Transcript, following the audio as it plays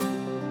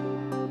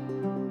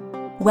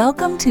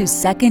Welcome to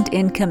Second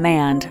in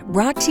Command,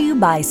 brought to you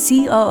by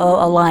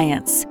COO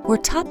Alliance, where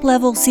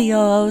top-level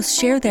COOs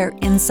share their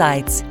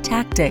insights,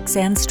 tactics,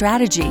 and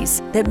strategies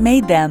that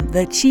made them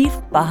the chief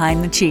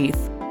behind the chief.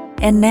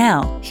 And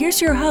now, here's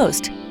your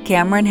host,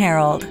 Cameron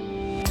Herold.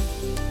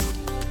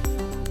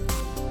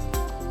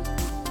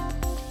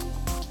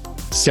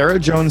 Sarah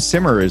Jones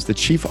Simmer is the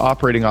Chief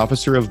Operating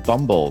Officer of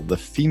Bumble, the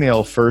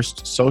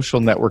female-first social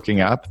networking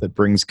app that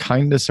brings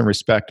kindness and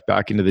respect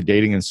back into the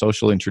dating and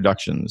social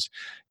introductions.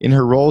 In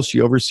her role,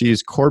 she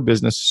oversees core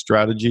business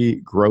strategy,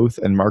 growth,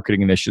 and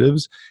marketing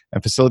initiatives,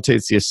 and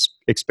facilitates the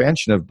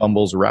expansion of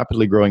Bumble's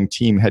rapidly growing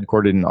team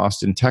headquartered in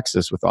Austin,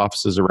 Texas, with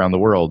offices around the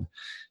world.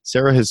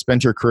 Sarah has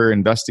spent her career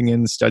investing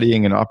in,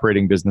 studying, and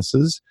operating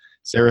businesses.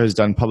 Sarah has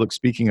done public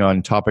speaking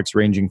on topics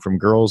ranging from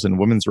girls and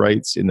women's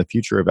rights in the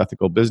future of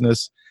ethical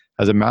business,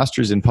 has a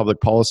master's in public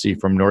policy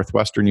from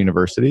Northwestern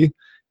University,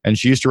 and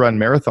she used to run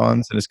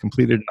marathons and has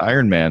completed an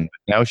Ironman.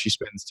 Now she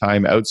spends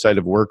time outside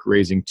of work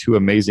raising two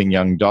amazing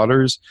young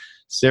daughters.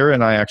 Sarah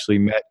and I actually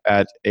met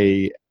at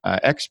a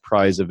X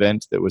Prize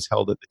event that was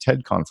held at the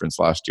TED conference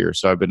last year.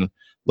 So I've been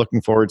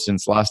looking forward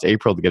since last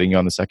April to getting you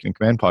on the Second in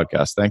Command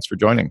podcast. Thanks for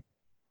joining.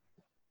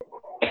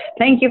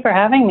 Thank you for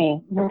having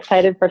me. I'm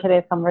excited for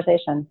today's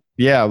conversation.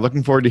 Yeah,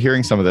 looking forward to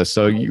hearing some of this.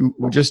 So you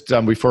just,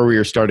 before we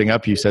were starting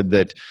up, you said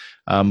that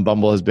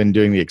Bumble has been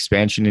doing the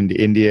expansion into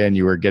India and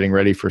you were getting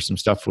ready for some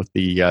stuff with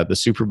the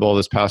Super Bowl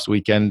this past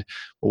weekend.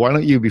 Well, why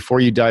don't you, before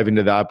you dive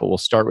into that, but we'll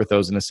start with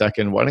those in a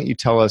second, why don't you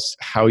tell us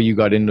how you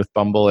got in with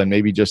Bumble, and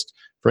maybe just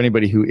for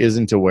anybody who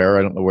isn't aware,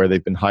 I don't know where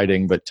they've been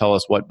hiding, but tell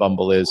us what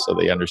Bumble is so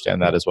they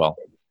understand that as well.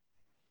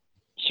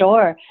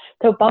 Sure.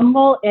 So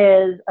Bumble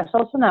is a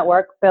social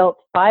network built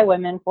by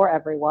women for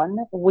everyone.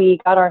 We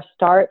got our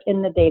start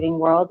in the dating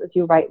world, as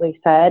you rightly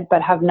said,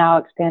 but have now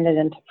expanded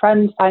into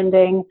friend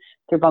finding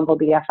through Bumble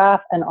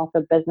BFF and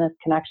also business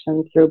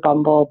connections through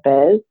Bumble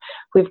Biz.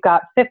 We've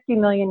got 50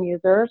 million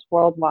users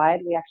worldwide.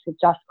 We actually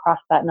just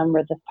crossed that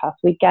number this past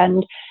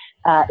weekend.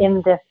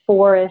 In the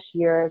 4-ish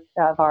years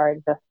of our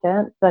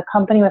existence, the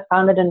company was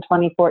founded in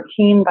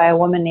 2014 by a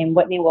woman named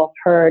Whitney Wolfe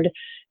Herd,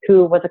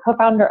 who was a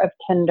co-founder of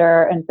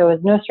Tinder, and so is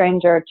no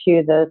stranger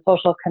to the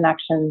social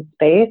connection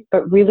space,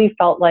 but really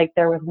felt like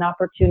there was an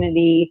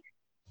opportunity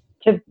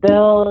to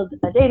build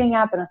a dating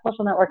app and a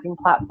social networking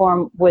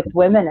platform with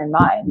women in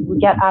mind. We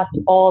get asked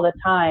all the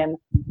time,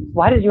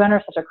 why did you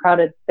enter such a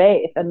crowded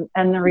space?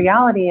 And the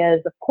reality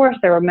is, of course,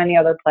 there were many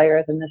other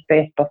players in this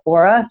space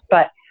before us,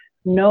 but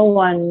no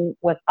one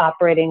was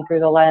operating through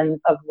the lens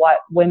of what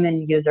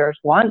women users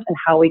want and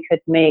how we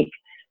could make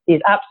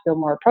these apps feel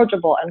more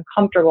approachable and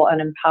comfortable and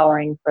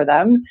empowering for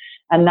them.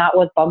 And that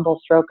was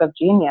Bumble's stroke of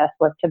genius,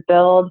 was to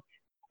build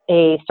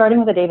starting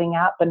with a dating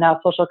app, but now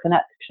social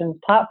connections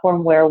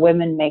platform where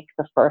women make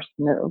the first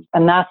move.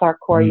 And that's our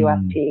core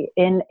USP.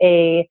 In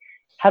a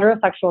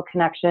heterosexual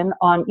connection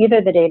on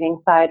either the dating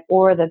side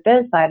or the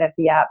biz side of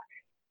the app,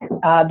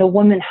 the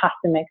woman has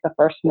to make the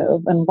first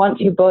move. And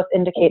once you both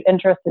indicate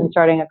interest in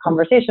starting a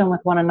conversation with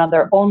one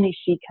another, only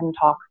she can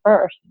talk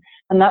first.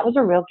 And that was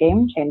a real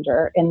game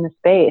changer in the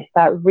space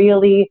that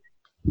really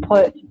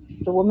put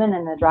the woman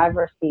in the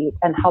driver's seat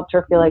and helped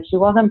her feel like she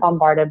wasn't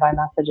bombarded by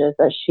messages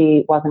that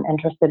she wasn't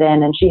interested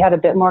in. And she had a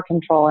bit more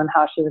control in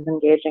how she was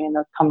engaging in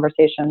those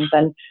conversations.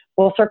 And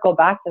we'll circle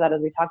back to that as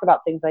we talk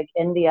about things like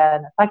India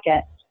in a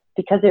second,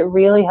 because it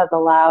really has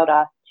allowed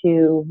us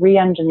to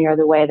re-engineer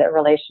the way that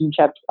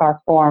relationships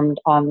are formed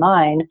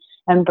online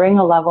and bring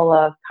a level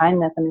of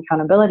kindness and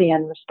accountability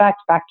and respect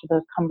back to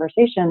those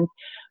conversations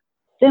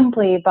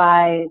simply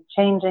by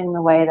changing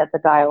the way that the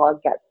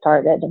dialogue gets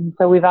started. And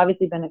so we've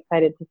obviously been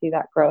excited to see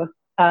that growth.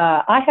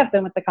 I have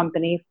been with the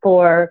company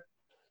for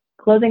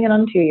closing in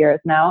on 2 years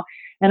now,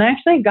 and I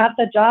actually got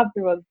the job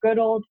through a good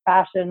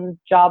old-fashioned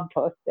job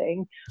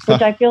posting,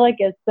 which I feel like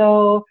is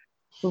so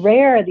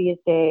rare these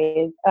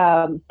days.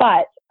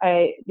 But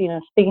I,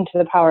 speaking to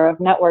the power of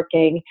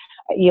networking,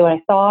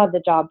 I saw the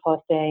job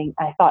posting.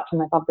 I thought to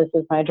myself, this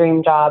is my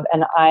dream job.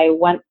 And I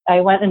went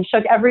and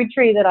shook every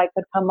tree that I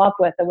could come up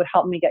with that would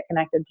help me get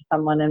connected to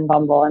someone in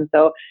Bumble. And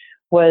so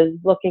was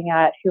looking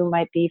at who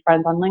might be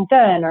friends on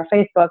LinkedIn or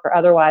Facebook or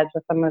otherwise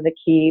with some of the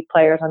key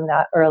players on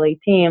that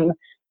early team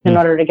in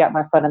order to get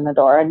my foot in the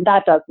door. And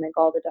that does make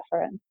all the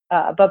difference.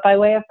 But by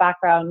way of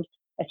background,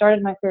 I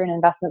started my career in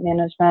investment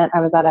management.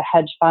 I was at a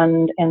hedge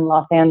fund in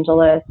Los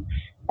Angeles,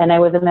 and I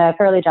was in a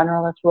fairly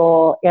generalist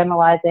role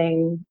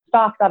analyzing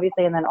stocks,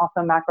 obviously, and then also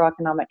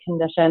macroeconomic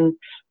conditions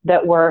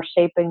that were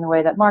shaping the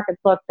way that markets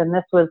looked. And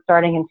this was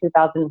starting in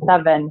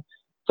 2007.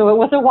 So it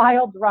was a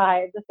wild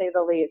ride, to say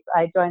the least.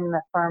 I joined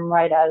the firm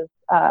right as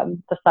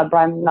the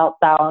subprime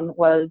meltdown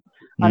was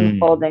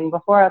unfolding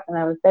before us, and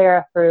I was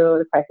there through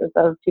the crisis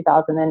of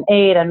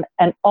 2008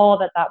 and all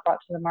that brought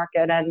to the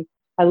market. And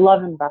I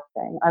love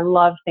investing. I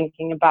love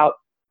thinking about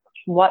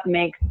what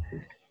makes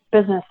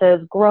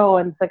businesses grow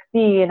and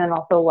succeed, and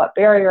also what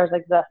barriers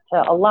exist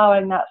to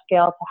allowing that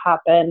scale to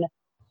happen,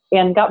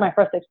 and got my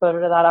first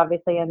exposure to that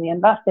obviously in the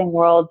investing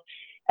world.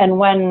 And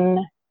when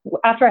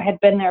after I had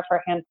been there for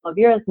a handful of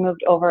years,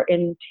 moved over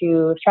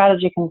into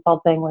strategy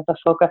consulting with a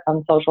focus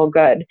on social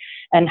good,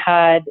 and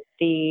had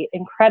the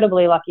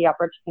incredibly lucky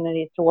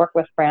opportunities to work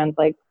with brands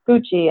like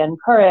Gucci and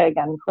Keurig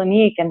and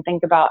Clinique and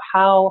think about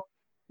how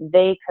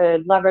they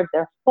could leverage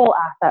their full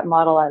asset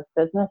model as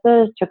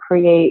businesses to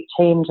create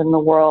change in the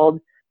world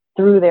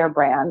through their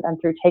brand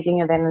and through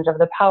taking advantage of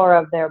the power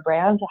of their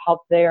brand to help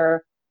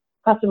their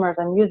customers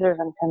and users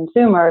and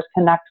consumers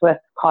connect with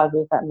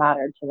causes that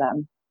mattered to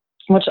them,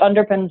 which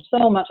underpins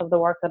so much of the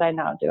work that I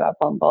now do at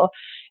Bumble.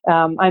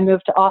 I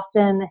moved to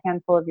Austin a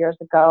handful of years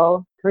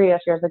ago,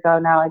 3-ish years ago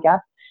now, I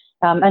guess,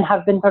 and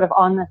have been sort of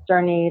on this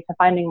journey to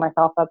finding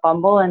myself at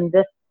Bumble. And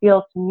this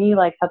feels to me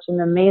like such an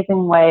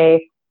amazing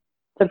way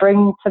to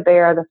bring to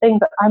bear the things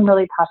that I'm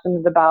really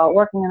passionate about,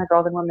 working in the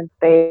girls and women's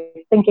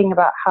space, thinking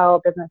about how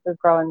businesses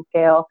grow and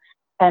scale,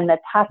 and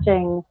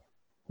attaching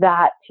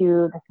that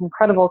to this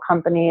incredible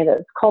company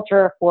that's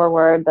culture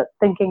forward, that's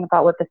thinking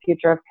about what the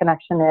future of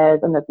connection is,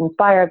 and that's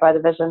inspired by the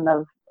vision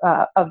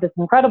of this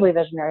incredibly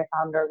visionary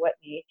founder,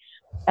 Whitney,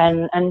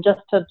 and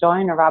just to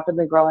join a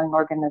rapidly growing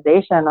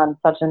organization on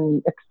such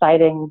an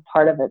exciting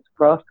part of its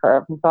growth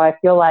curve. And so I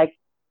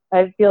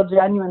feel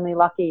genuinely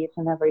lucky each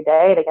and every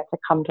day to get to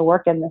come to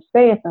work in this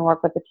space and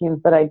work with the teams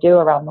that I do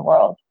around the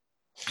world.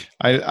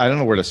 I don't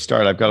know where to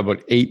start. I've got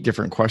about 8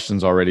 different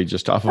questions already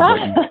just off of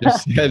what you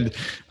just said.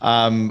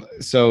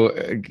 So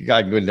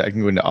I can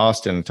go into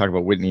Austin and talk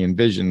about Whitney and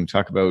vision,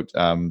 talk about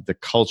the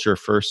culture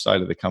first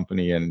side of the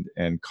company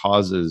and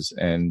causes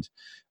and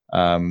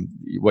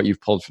what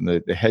you've pulled from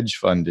the hedge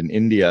fund in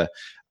India.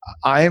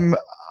 I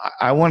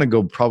want to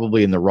go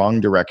probably in the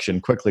wrong direction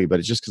quickly, but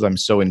it's just because I'm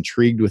so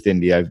intrigued with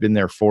India. I've been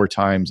there 4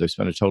 times. I've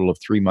spent a total of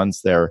 3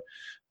 months there.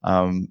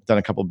 Done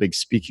a couple of big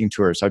speaking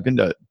tours. I've been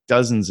to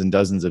dozens and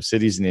dozens of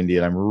cities in India,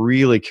 and I'm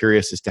really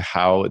curious as to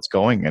how it's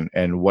going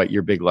and what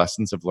your big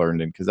lessons have learned,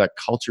 and because that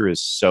culture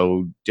is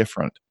so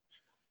different.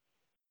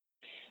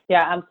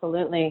 Yeah,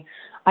 absolutely.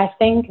 I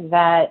think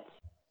that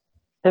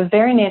the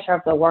very nature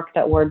of the work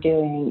that we're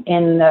doing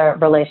in the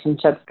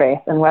relationship space,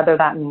 and whether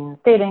that means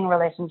dating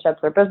relationships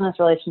or business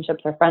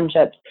relationships or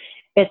friendships,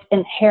 it's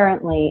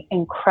inherently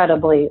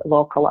incredibly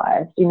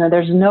localized.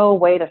 There's no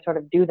way to sort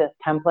of do this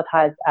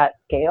templatized at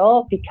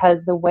scale, because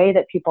the way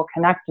that people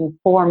connect and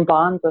form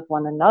bonds with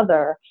one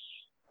another,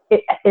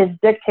 it is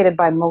dictated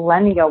by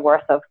millennia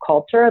worth of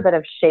culture that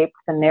have shaped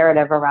the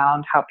narrative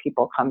around how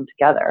people come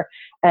together.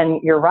 And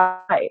you're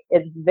right,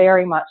 it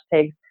very much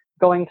takes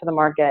going to the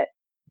market,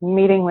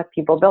 meeting with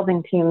people,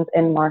 building teams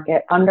in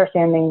market,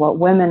 understanding what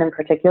women in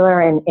particular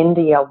in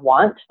India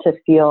want to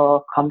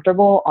feel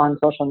comfortable on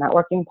social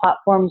networking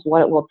platforms,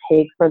 what it will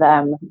take for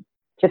them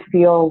to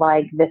feel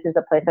like this is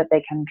a place that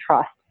they can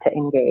trust to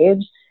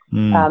engage.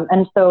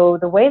 And so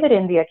the way that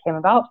India came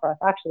about for us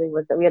actually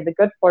was that we had the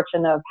good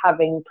fortune of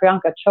having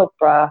Priyanka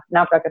Chopra,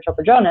 now Priyanka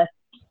Chopra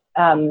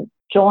Jonas,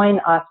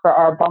 join us for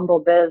our Bumble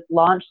Biz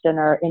launch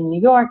dinner in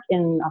New York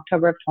in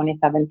October of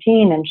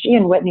 2017. And she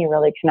and Whitney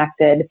really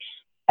connected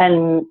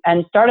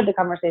and started the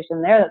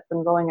conversation there that's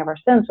been going ever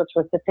since, which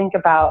was to think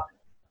about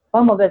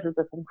Bumble Biz as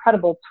this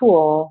incredible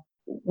tool.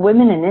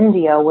 Women in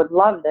India would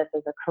love this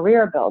as a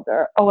career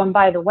builder. Oh, and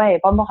by the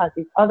way, Bumble has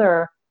these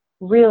other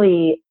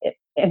really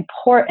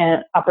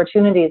important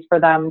opportunities for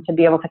them to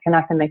be able to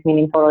connect and make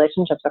meaningful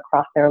relationships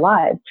across their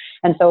lives.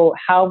 And so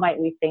how might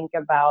we think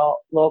about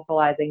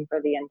localizing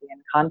for the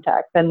Indian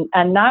context?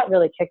 And that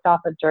really kicked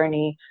off a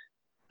journey,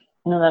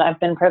 that I've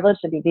been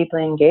privileged to be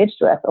deeply engaged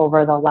with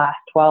over the last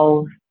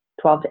 12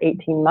 to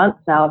 18 months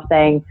now, of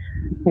saying,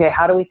 okay,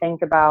 how do we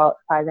think about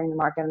sizing the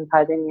market and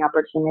sizing the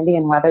opportunity,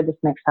 and whether this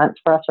makes sense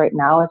for us right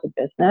now as a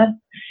business?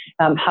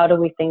 How do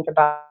we think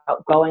about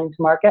going to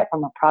market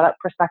from a product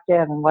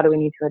perspective, and what do we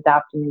need to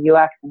adapt in the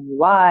UX and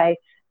UI,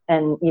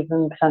 and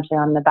even potentially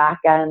on the back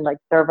end, like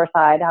server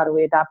side, how do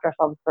we adapt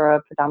ourselves for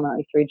a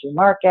predominantly 3G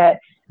market?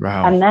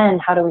 Wow. And then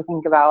how do we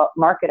think about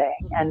marketing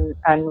and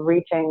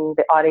reaching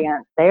the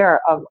audience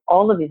there of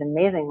all of these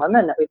amazing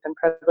women that we've been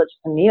privileged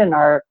to meet in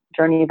our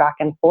journey back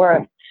and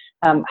forth?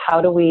 How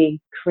do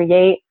we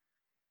create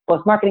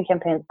both marketing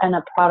campaigns and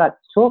a product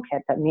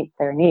toolkit that meets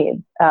their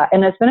needs?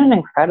 And it's been an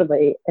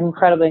incredibly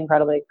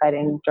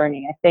exciting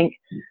journey. I think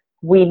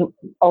we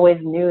always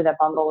knew that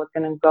Bumble was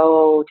going to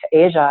go to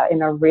Asia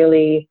in a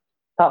really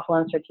thoughtful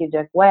and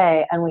strategic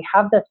way. And we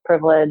have this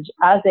privilege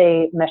as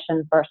a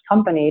mission first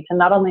company to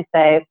not only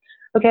say,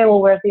 okay,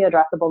 well, where's the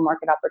addressable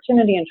market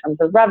opportunity in terms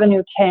of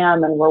revenue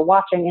TAM? And we're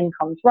watching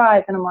incomes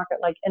rise in a market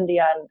like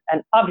India.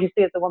 And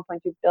obviously it's a 1.2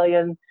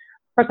 billion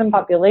person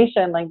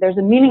population. Like, there's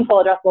a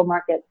meaningful addressable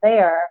market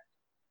there.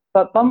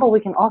 But Bumble, we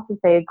can also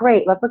say,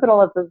 great, let's look at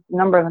all of those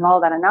numbers and all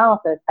of that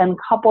analysis and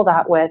couple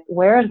that with,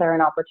 where is there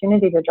an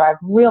opportunity to drive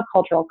real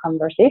cultural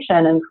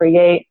conversation and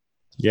create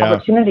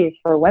opportunities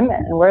for women?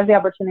 And where's the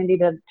opportunity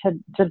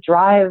to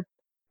drive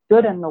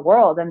good in the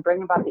world and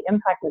bring about the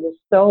impact that is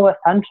so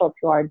essential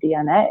to our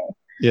DNA?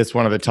 It's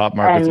one of the top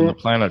markets on the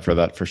planet for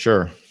that, for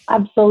sure.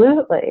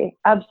 Absolutely.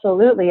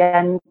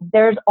 And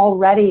there's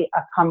already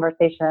a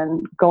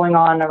conversation going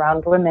on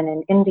around women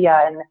in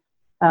India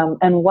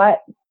and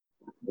what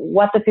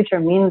what the future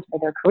means for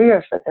their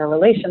careers, for their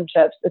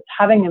relationships. It's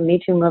having a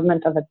Me Too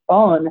movement of its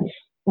own.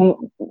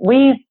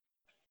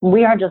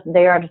 We are just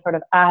there to sort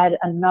of add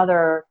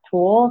another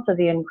tool to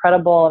the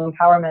incredible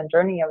empowerment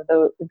journey of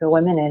the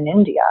women in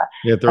India.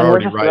 Yeah, they're and we're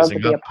already just thrilled to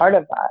rising be a up. part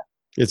of that.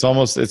 It's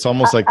almost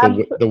like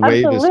the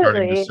wave is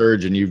starting to Absolutely.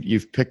 surge, and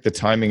you've picked the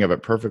timing of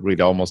it perfectly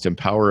to almost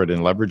empower it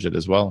and leverage it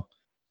as well.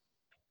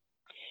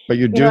 But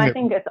you're doing I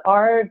think it's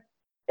our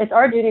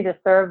duty to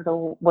serve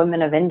the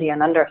women of India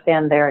and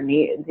understand their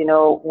needs.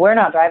 We're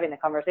not driving the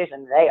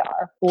conversation; they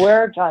are.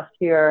 We're just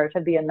here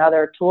to be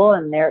another tool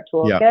in their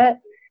toolkit,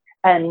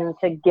 and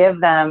to give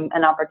them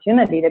an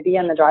opportunity to be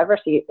in the driver's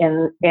seat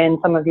in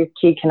some of these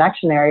key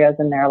connection areas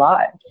in their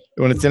lives.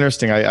 When it's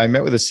interesting, I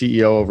met with a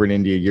CEO over in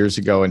India years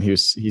ago, and he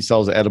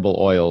sells edible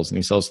oils, and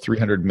he sells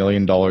 $300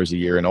 million a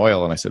year in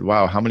oil. And I said,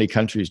 wow, how many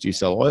countries do you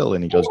sell oil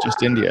in? He goes,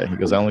 just India. He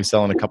goes, I only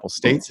sell in a couple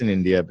states in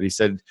India. But he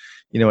said,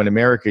 in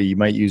America, you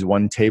might use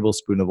 1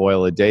 tablespoon of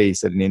oil a day. He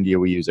said, in India,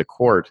 we use a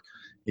quart.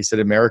 He said,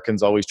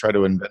 Americans always try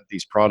to invent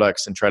these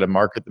products and try to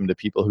market them to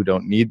people who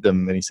don't need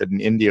them. And he said,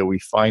 in India, we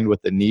find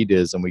what the need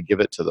is and we give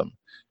it to them.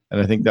 And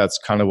I think that's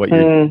kind of what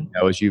you're doing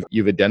now, is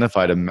you've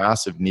identified a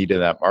massive need in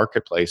that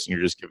marketplace, and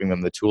you're just giving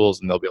them the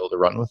tools, and they'll be able to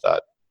run with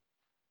that.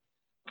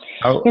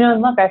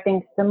 Look, I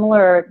think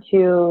similar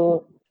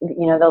to,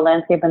 the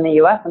landscape in the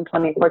US in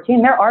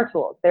 2014, there are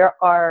tools. There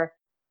are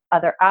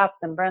other apps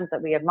and brands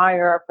that we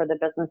admire for the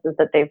businesses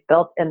that they've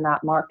built in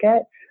that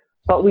market.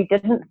 But we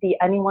didn't see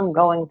anyone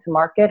going to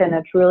market in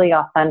a truly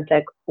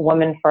authentic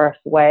woman-first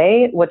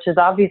way, which is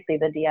obviously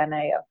the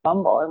DNA of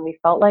Bumble. And we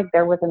felt like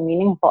there was a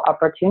meaningful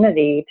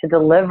opportunity to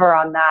deliver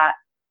on that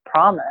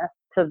promise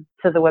to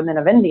the women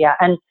of India.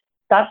 And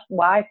that's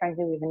why,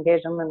 frankly, we've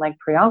engaged women like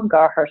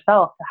Priyanka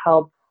herself to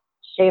help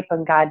shape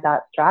and guide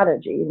that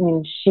strategy. I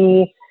mean,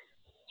 she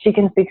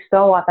can speak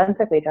so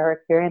authentically to her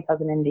experience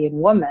as an Indian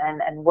woman,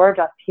 and we're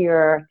just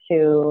here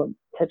to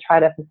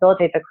try to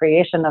facilitate the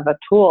creation of a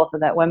tool so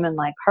that women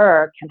like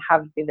her can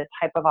have the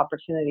type of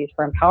opportunities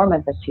for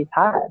empowerment that she's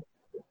had.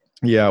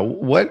 Yeah.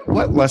 What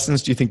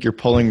lessons do you think you're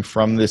pulling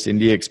from this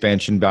India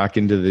expansion back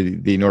into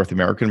the North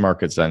American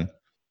markets then?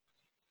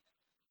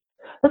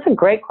 That's a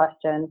great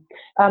question.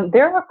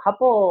 There are a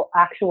couple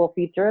actual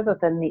features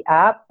within the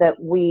app that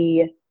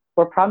we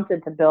were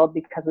prompted to build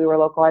because we were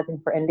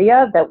localizing for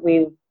India that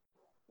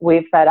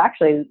we've said,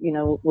 actually,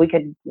 we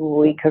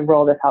could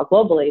roll this out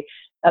globally.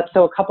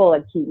 So a couple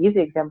of key easy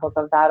examples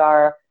of that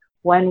are,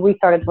 when we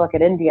started to look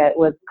at India, it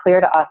was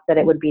clear to us that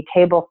it would be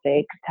table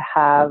stakes to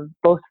have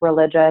both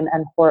religion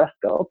and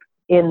horoscope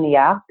in the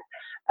app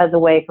as a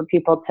way for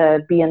people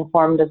to be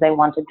informed as they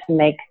wanted to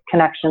make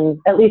connections,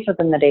 at least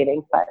within the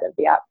dating side of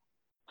the app.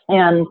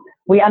 And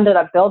we ended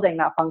up building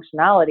that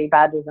functionality,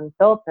 badges and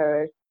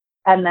filters,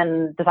 and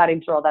then deciding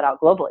to roll that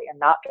out globally and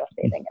not just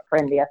dating it for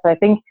India. So I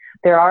think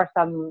there are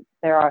some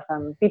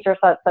feature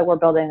sets that we're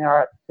building. There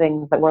are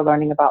things that we're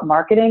learning about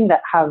marketing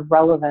that have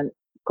relevance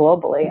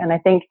globally. And I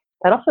think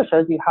that also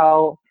shows you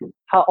how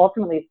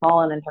ultimately small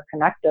and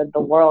interconnected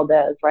the world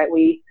is, right?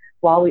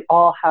 While we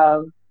all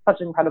have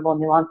such incredible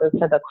nuances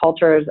to the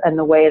cultures and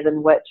the ways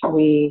in which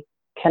we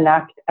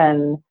connect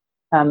and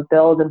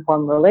build and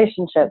form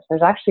relationships,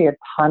 there's actually a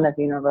ton of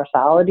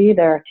universality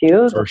there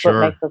too. That's what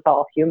makes us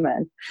all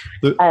human.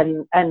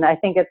 And I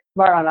think it's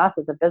smart on us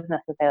as a business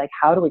to say, like,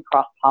 how do we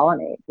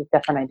cross-pollinate these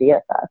different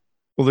idea sets?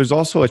 Well, there's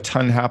also a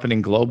ton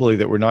happening globally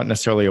that we're not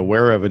necessarily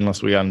aware of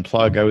unless we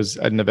unplug. I was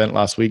at an event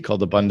last week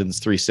called Abundance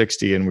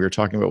 360, and we were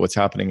talking about what's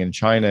happening in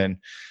China and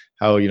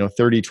how,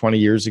 30, 20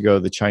 years ago,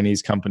 the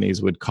Chinese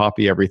companies would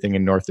copy everything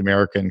in North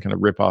America and kind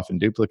of rip off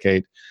and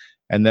duplicate.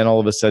 And then all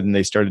of a sudden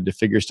they started to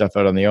figure stuff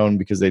out on their own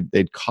because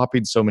they'd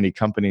copied so many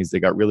companies. They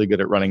got really good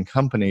at running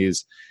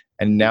companies.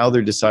 And now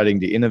they're deciding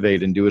to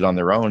innovate and do it on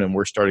their own. And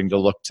we're starting to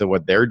look to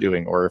what they're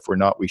doing, or if we're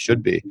not, we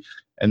should be.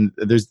 And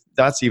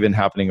that's even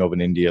happening over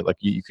in India. Like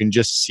you can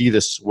just see the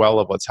swell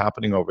of what's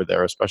happening over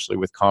there, especially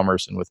with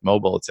commerce and with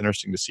mobile. It's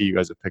interesting to see you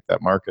guys have picked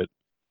that market.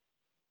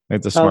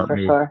 It's a smart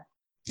move. Sure.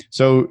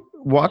 So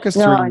walk us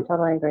through. No, I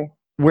totally agree.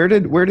 Where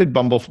did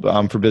Bumble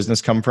for Business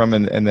come from,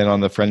 and then on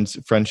the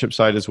friendship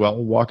side as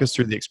well? Walk us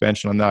through the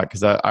expansion on that,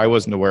 because I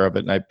wasn't aware of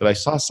it, but I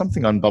saw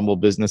something on Bumble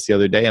Business the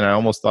other day, and I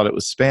almost thought it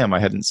was spam. I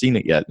hadn't seen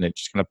it yet, and it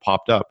just kind of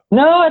popped up.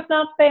 No, it's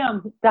not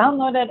spam.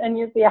 Download it and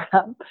use the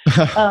app.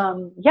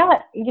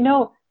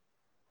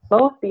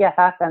 Both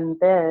BFF and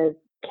Biz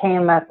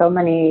came, as so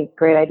many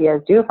great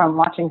ideas do, from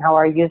watching how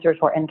our users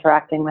were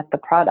interacting with the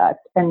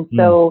product, and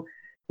so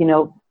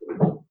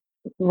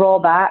roll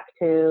back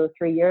to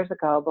 3 years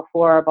ago,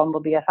 before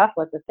Bumble BFF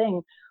was a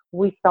thing,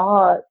 we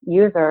saw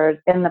users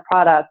in the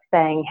product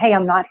saying, hey,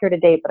 I'm not here to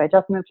date, but I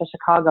just moved to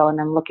Chicago and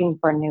I'm looking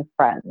for new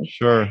friends.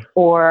 Sure.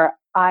 Or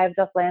I've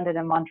just landed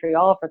in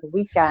Montreal for the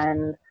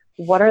weekend.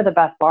 What are the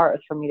best bars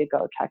for me to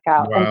go check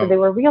out? Wow. And so they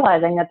were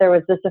realizing that there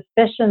was this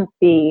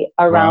efficiency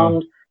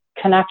around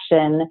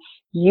connection,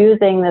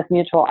 using this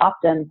mutual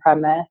opt-in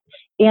premise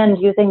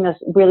and using this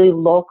really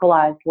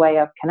localized way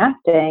of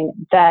connecting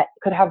that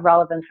could have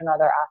relevance in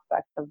other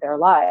aspects of their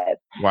lives.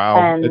 Wow.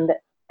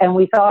 And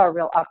we saw a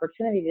real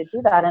opportunity to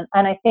do that.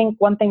 And I think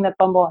one thing that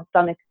Bumble has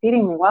done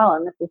exceedingly well,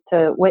 and this is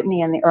to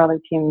Whitney and the early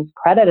team's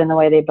credit in the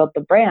way they built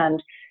the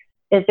brand,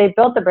 is they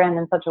built the brand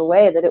in such a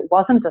way that it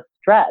wasn't a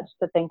stretch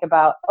to think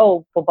about,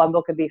 oh, well,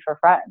 Bumble could be for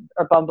friends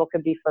or Bumble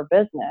could be for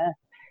business.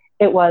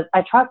 It was,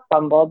 I trust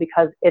Bumble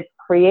because it's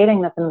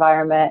creating this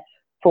environment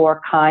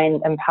for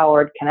kind,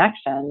 empowered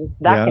connections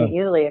that can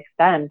easily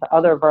extend to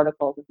other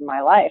verticals of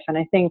my life. And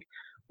I think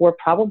we're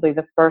probably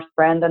the first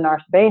brand in our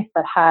space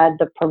that had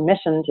the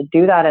permission to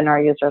do that in our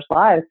users'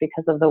 lives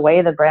because of the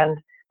way the brand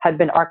had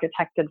been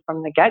architected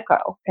from the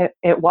get-go.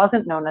 It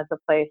wasn't known as a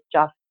place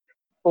just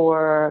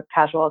for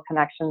casual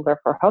connections or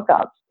for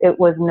hookups. It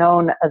was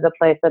known as a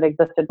place that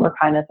existed for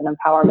kindness and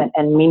empowerment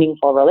and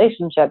meaningful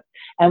relationships.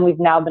 And we've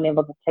now been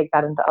able to take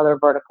that into other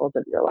verticals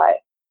of your life.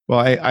 Well,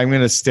 I'm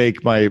going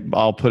to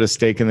I'll put a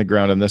stake in the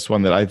ground on this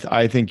one that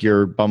I think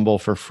your Bumble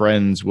for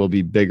Friends will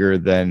be bigger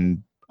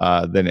than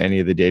any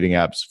of the dating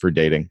apps for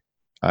dating.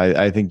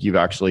 I think you've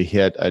actually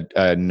hit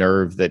a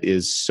nerve that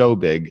is so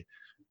big,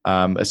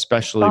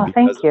 especially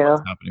because of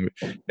what's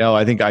happening. No,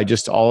 I think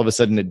all of a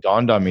sudden it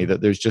dawned on me that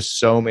there's just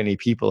so many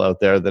people out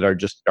there that are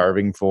just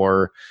starving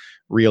for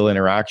real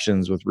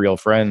interactions with real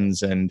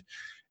friends, and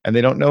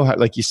they don't know how.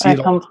 Like you see, I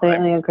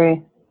completely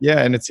agree.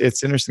 Yeah, and it's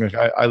interesting.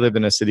 Like I live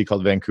in a city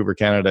called Vancouver,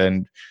 Canada,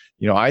 and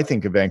I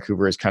think of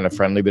Vancouver as kind of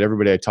friendly, but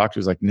everybody I talk to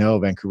is like, no,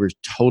 Vancouver's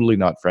totally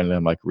not friendly.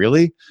 I'm like,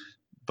 really?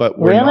 But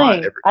we're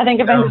not. I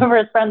think of Vancouver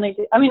is friendly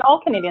too. I mean, all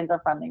Canadians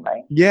are friendly,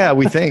 right? Yeah,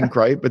 we think,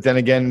 right? But then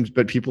again,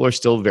 people are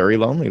still very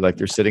lonely. Like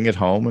they're sitting at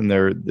home and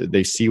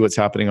they see what's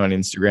happening on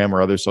Instagram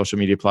or other social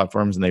media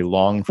platforms, and they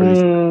long for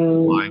these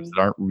lives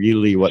that aren't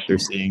really what they're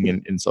seeing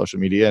in social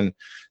media, and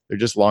they're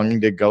just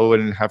longing to go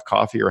and have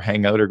coffee or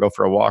hang out or go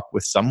for a walk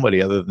with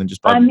somebody other than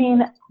just.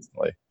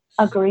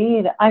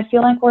 Agreed. I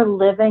feel like we're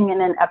living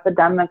in an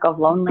epidemic of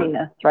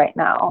loneliness right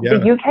now. Yeah.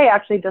 The UK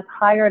actually just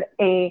hired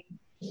a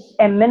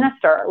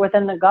minister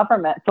within the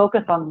government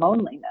focused on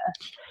loneliness.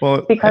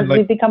 Well, because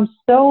we've become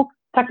so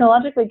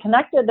technologically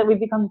connected that we've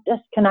become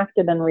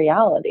disconnected in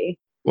reality.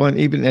 Well, and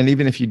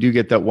even if you do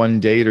get that one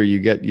date or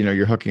you get,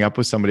 you're hooking up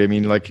with somebody, I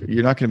mean, like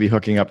you're not going to be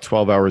hooking up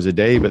 12 hours a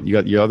day, but you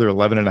got your other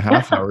 11 and a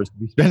half hours to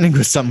be spending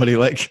with somebody,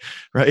 like,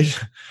 right?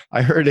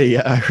 I heard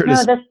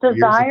this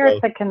desire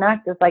to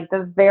connect is like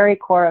the very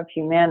core of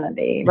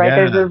humanity, right? Yeah.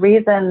 There's a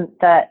reason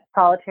that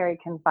solitary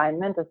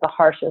confinement is the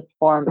harshest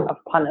form of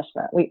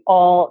punishment. We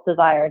all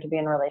desire to be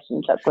in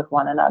relationship with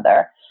one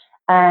another.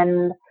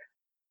 And,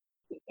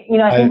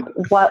 I think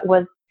what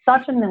was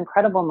such an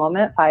incredible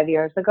moment 5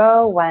 years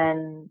ago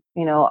when,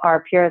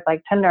 our peers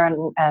like Tinder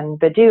and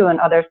Badoo and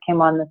others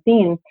came on the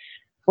scene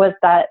was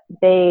that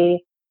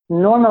they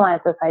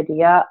normalized this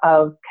idea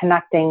of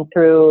connecting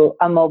through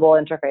a mobile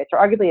interface or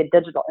arguably a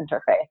digital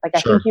interface. Like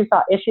I think you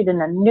saw issued in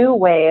a new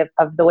wave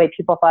of the way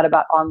people thought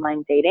about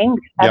online dating.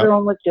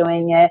 Everyone was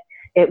doing it.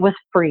 It was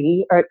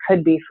free, or it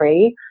could be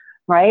free,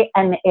 right?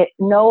 And it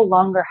no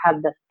longer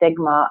had the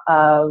stigma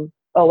of,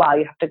 oh, wow,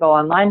 you have to go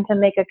online to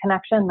make a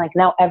connection. Like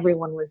now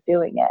everyone was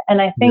doing it.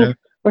 And I think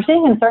we're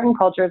seeing in certain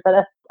cultures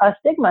that a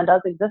stigma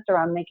does exist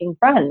around making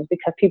friends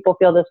because people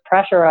feel this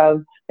pressure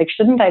of like,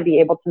 shouldn't I be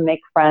able to make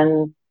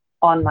friends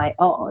on my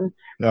own?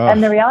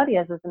 And the reality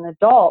is, as an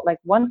adult, like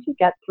once you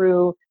get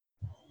through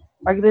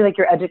arguably like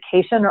your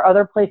education or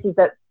other places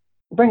that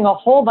bring a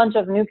whole bunch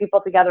of new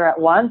people together at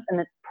once, and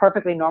it's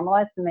perfectly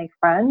normalized to make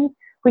friends,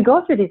 we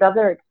go through these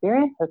other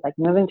experiences like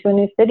moving to a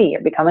new city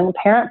or becoming a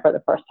parent for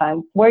the first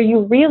time where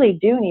you really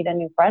do need a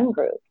new friend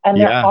group,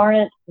 and there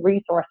aren't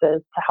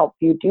resources to help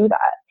you do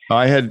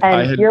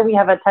that. Here we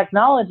have a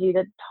technology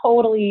that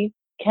totally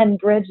can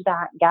bridge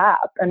that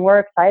gap, and we're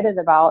excited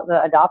about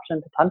the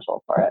adoption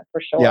potential for it,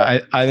 for sure. Yeah,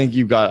 I think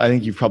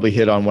you've probably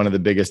hit on one of the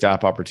biggest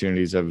app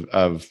opportunities of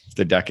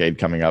the decade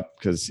coming up,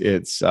 because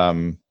it's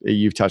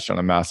you've touched on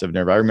a massive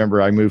nerve. I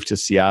remember I moved to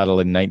Seattle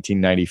in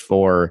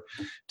 1994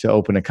 to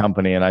open a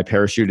company, and I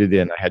parachuted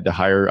in.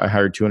 I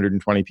hired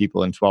 220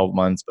 people in 12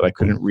 months, but I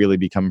couldn't really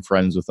become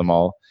friends with them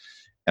all.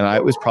 And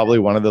it was probably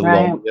one of the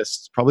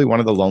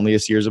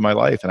loneliest years of my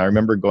life. And I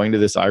remember going to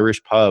this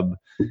Irish pub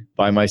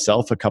by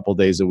myself a couple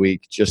days a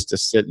week just to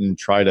sit and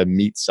try to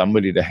meet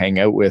somebody to hang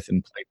out with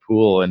and play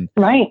pool. And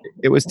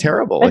it was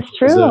terrible. It's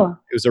true.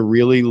 It was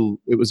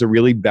a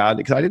really bad,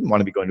 because I didn't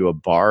want to be going to a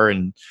bar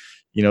and,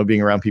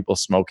 being around people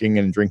smoking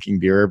and drinking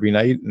beer every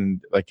night.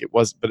 And but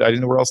I didn't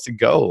know where else to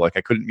go. Like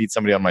I couldn't meet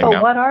somebody on my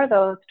mountain. What are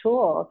those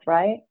tools,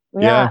 right?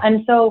 Yeah.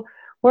 And so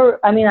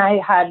I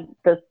had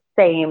this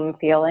same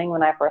feeling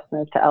when I first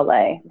moved to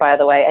LA, by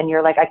the way. And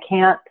you're like, I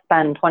can't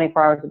spend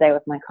 24 hours a day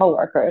with my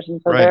coworkers.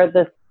 And so there's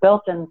this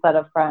built-in set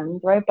of friends,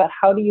 right? But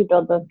how do you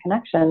build those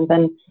connections?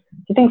 And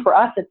I think for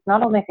us, it's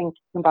not only thinking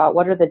about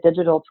what are the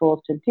digital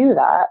tools to do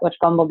that, which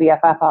Bumble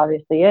BFF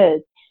obviously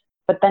is,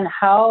 but then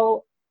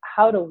how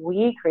do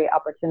we create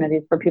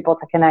opportunities for people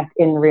to connect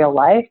in real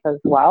life as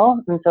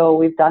well? And so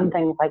we've done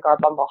things like our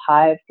Bumble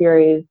Hive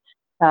series.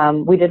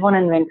 We did one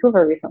in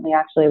Vancouver recently,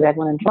 actually. We had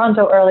one in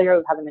Toronto earlier.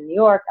 We've had them in New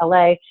York,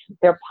 LA.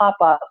 They're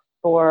pop-ups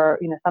for,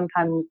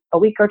 sometimes a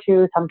week or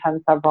two,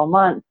 sometimes several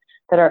months,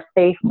 that are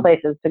safe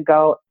places to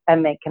go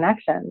and make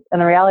connections.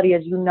 And the reality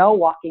is,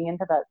 walking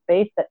into that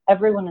space that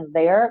everyone is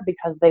there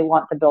because they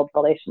want to build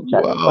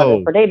relationships,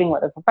 whether for dating,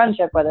 whether for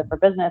friendship, whether for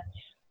business.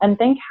 And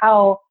think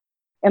how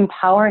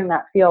empowering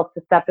that feels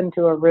to step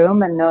into a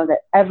room and know that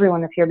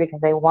everyone is here because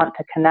they want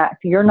to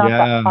connect. You're not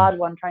that odd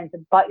one trying to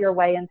butt your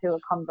way into a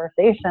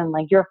conversation.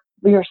 Like you're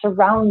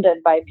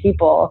surrounded by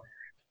people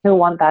who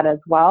want that as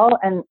well.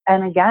 And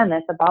again,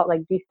 it's about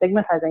like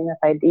destigmatizing this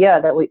idea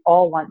that we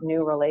all want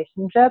new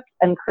relationships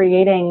and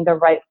creating the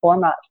right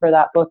formats for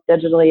that, both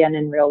digitally and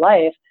in real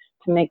life,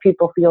 to make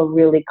people feel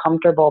really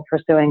comfortable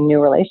pursuing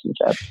new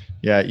relationships.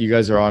 Yeah, you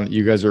guys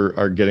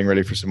are getting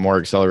ready for some more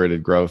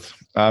accelerated growth.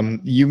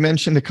 You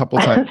mentioned a couple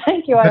times.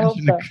 Thank you. I hope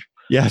so.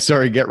 Yeah,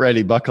 sorry, get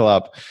ready, buckle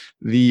up.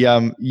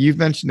 You've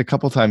mentioned a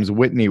couple times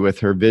Whitney with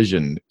her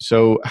vision.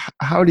 So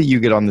how do you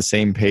get on the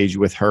same page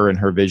with her and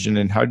her vision,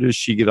 and how does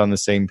she get on the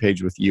same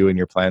page with you and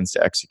your plans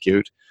to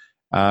execute?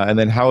 And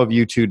then how have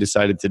you two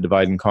decided to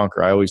divide and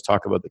conquer? I always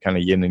talk about the kind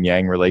of yin and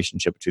yang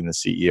relationship between the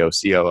CEO,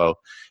 COO.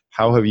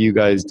 How have you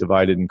guys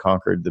divided and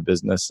conquered the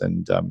business,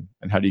 and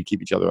how do you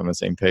keep each other on the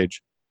same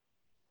page?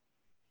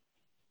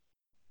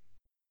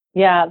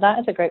 Yeah, that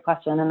is a great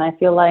question. And I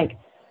feel like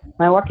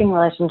my working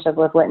relationship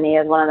with Whitney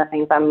is one of the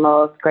things I'm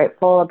most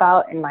grateful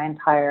about in my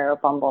entire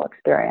Bumble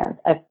experience.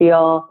 I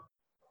feel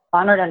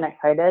honored and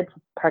excited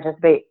to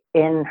participate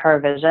in her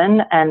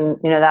vision. And,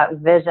 that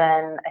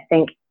vision, I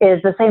think,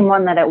 is the same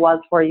one that it was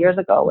 4 years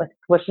ago,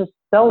 which is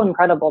so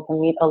incredible to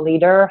meet a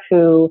leader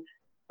who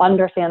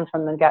understands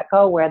from the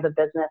get-go where the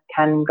business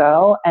can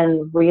go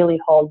and really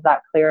holds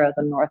that clear as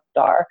a North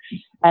Star.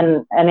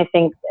 And I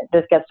think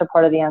this gets to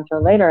part of the answer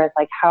later. It's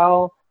like,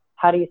 how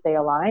do you stay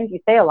aligned? You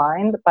stay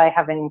aligned by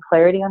having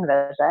clarity on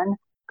vision,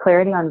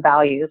 clarity on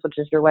values, which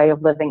is your way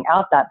of living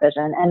out that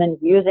vision, and then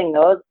using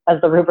those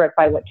as the rubric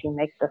by which you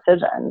make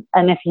decisions.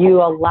 And if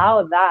you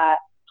allow that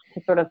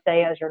to sort of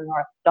stay as your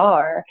North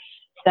Star,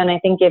 then I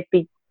think it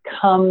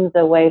becomes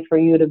a way for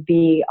you to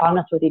be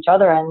honest with each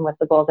other and with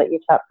the goals that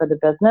you've set for the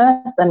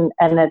business. And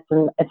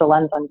it's a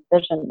lens on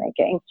decision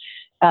making.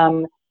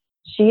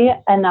 She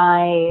and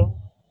I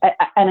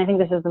think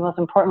this is the most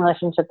important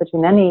relationship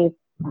between any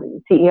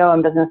CEO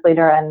and business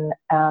leader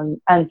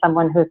and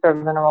someone who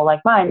serves in a role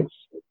like mine.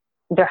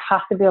 There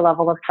has to be a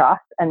level of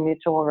trust and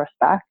mutual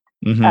respect.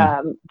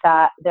 Mm-hmm.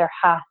 That there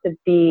has to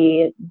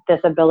be this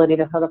ability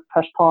to sort of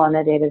push-pull on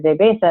a day-to-day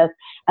basis,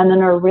 and then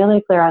a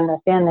really clear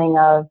understanding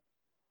of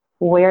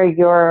where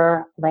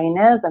your lane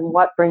is and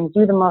what brings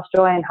you the most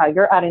joy and how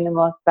you're adding the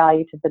most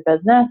value to the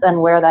business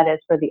and where that is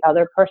for the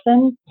other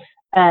person.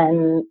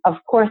 And of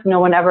course, no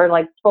one ever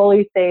like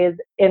fully stays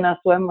in a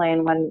swim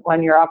lane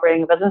when you're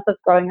operating a business that's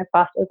growing as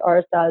fast as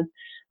ours does.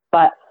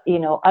 But,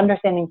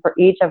 understanding for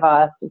each of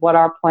us what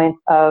our points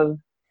of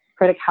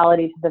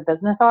criticality to the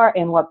business are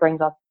and what brings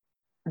us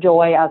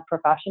joy as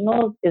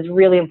professionals is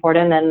really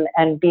important,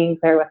 and being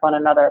clear with one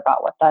another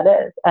about what that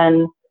is.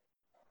 And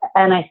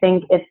I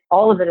think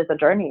all of it is a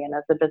journey. And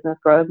as the business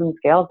grows and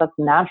scales, that's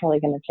naturally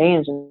going to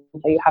change. And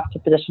so you have to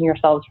position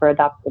yourselves for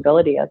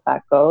adaptability as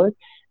that goes.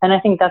 And I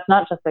think that's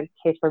not just a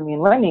case for me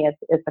and Whitney.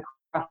 It's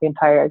across the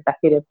entire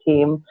executive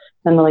team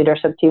and the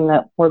leadership team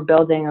that we're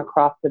building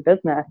across the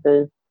business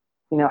is,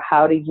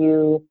 how do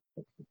you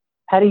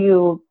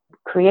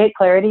create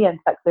clarity and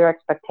set clear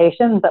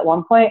expectations at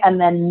one point,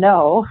 and then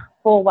know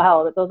full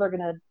well that those are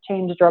going to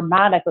change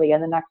dramatically in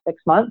the next 6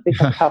 months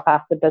because of how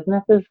fast the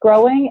business is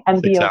growing,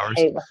 and be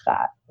okay with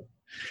that.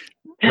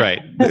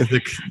 Right.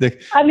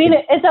 I mean,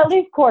 it's at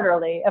least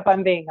quarterly, if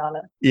I'm being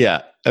honest.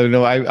 Yeah.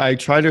 No, I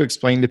try to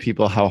explain to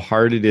people how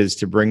hard it is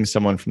to bring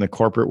someone from the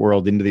corporate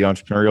world into the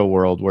entrepreneurial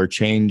world, where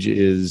change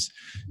is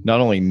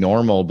not only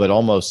normal, but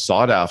almost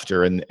sought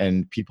after.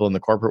 And people in the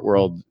corporate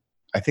world,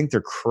 I think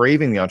they're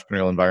craving the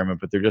entrepreneurial environment,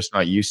 but they're just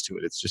not used to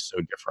it. It's just so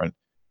different.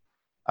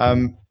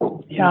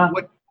 Yeah,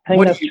 I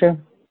think that's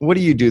true. What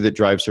do you do that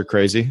drives her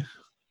crazy?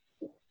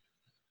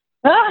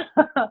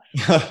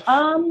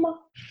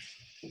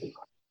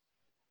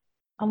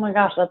 Oh my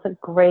gosh, that's a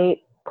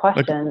great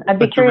question. I'd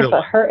be curious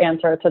what her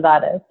answer to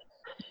that is.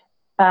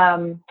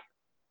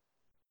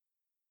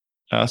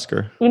 Ask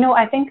her.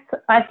 I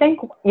think,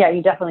 yeah,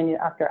 you definitely need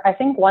to ask her. I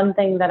think one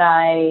thing that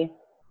I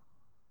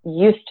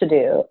used to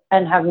do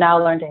and have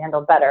now learned to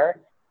handle better,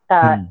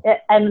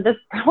 and this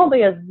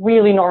probably is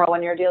really normal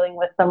when you're dealing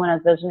with someone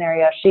as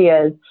visionary as she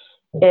is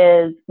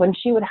when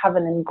she would have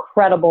an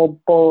incredible,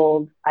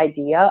 bold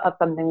idea of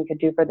something we could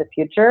do for the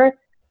future,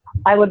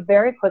 I would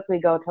very quickly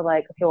go to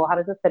like, okay, well, how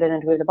does this fit in?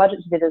 And who has the budget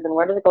to do this? And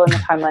where does it go in the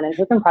timeline? And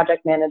who can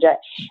project manage it?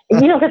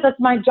 Because that's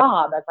my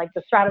job as like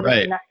the strategist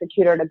and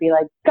executor to be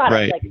like, got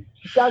it. Like,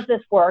 does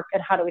this work?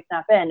 And how do we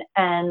snap in?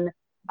 And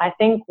I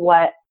think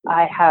what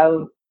I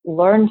have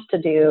learned to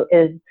do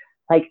is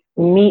like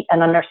meet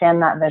and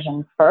understand that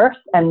vision first,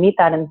 and meet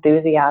that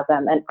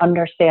enthusiasm and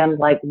understand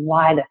like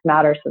why this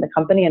matters to the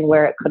company and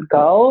where it could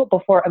go,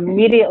 before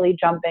immediately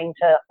jumping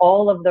to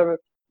all of the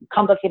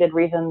complicated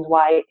reasons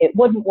why it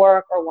wouldn't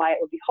work or why it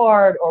would be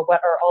hard or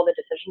what are all the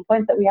decision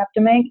points that we have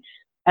to make,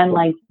 and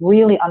like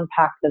really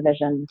unpack the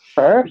vision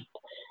first.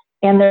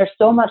 And there's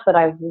so much that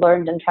I've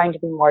learned in trying to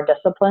be more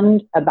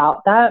disciplined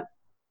about that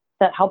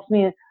helps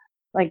me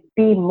like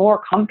be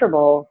more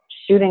comfortable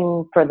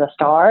shooting for the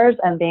stars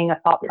and being a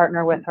thought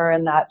partner with her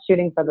in that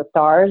shooting for the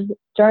stars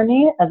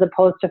journey, as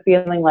opposed to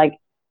feeling like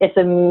it's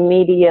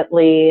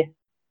immediately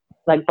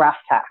like brass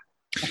tacks.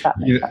 If that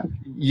makes sense.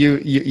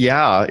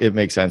 Yeah, it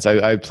makes sense.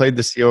 I played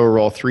the COO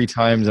role 3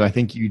 times, and I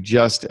think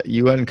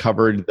you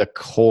uncovered the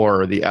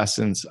core, the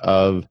essence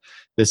of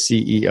the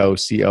CEO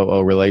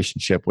COO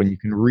relationship. When you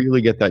can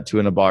really get that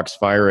 2-in-a-box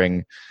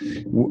firing,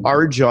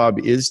 our job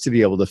is to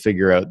be able to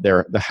figure out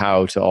the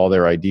how to all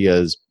their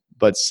ideas,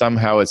 but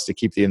somehow it's to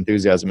keep the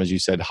enthusiasm, as you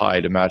said, high,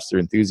 to match their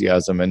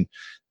enthusiasm. And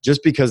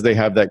just because they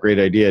have that great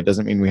idea, it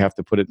doesn't mean we have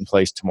to put it in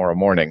place tomorrow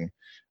morning.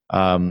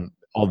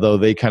 Although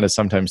they kind of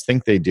sometimes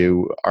think they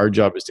do. Our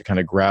job is to kind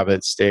of grab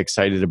it, stay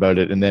excited about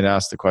it, and then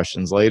ask the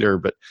questions later.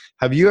 But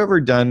have you ever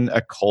done a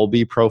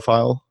Kolbe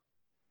profile?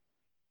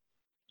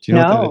 Do you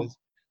know what that is?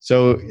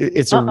 So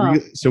it's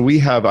so we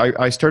have,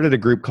 I started a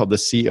group called the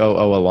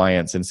COO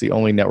Alliance, and it's the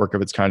only network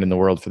of its kind in the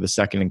world for the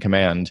second in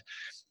command.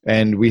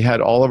 And we had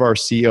all of our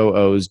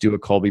COOs do a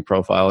Kolbe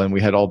profile, and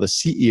we had all the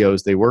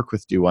CEOs they work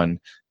with do one.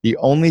 The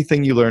only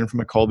thing you learn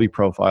from a Kolbe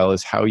profile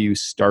is how you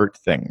start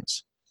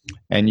things.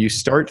 And you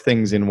start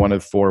things in one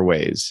of 4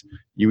 ways.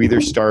 You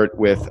either start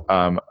with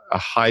a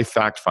high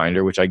fact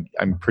finder, which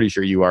I'm pretty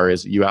sure you are,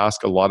 is you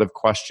ask a lot of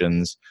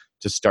questions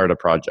to start a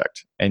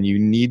project. And you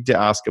need to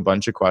ask a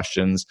bunch of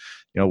questions.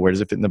 Where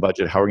does it fit in the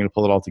budget? How are we going to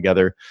pull it all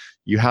together?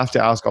 You have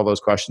to ask all those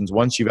questions.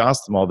 Once you've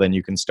asked them all, then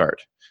you can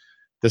start.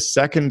 The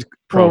second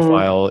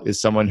profile is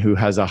someone who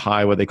has a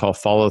high, what they call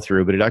follow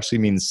through, but it actually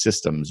means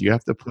systems. You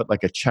have to put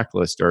like a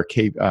checklist or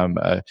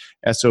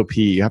a SOP.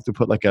 You have to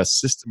put like a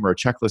system or a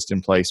checklist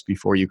in place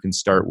before you can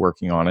start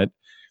working on it.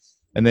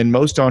 And then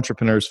most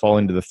entrepreneurs fall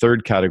into the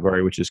third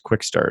category, which is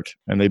quick start.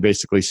 And they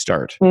basically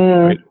start.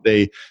 Right?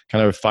 They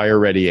kind of fire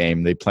ready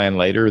aim. They plan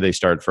later, they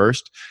start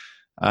first.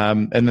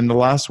 And then the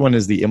last one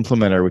is the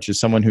implementer, which is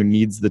someone who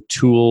needs the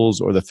tools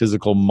or the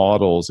physical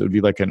models. It would be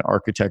like an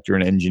architect or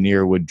an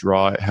engineer would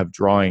have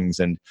drawings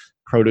and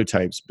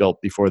prototypes built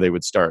before they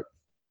would start.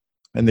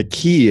 And the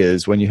key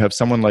is when you have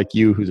someone like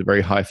you who's a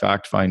very high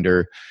fact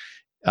finder,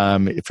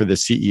 for the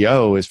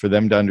CEO, is for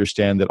them to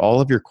understand that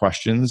all of your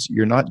questions,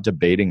 you're not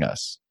debating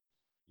us.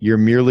 You're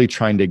merely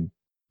trying to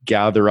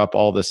gather up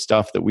all the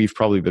stuff that we've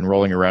probably been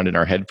rolling around in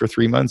our head for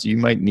 3 months. You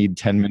might need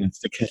 10 minutes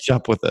to catch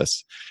up with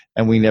us,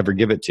 and we never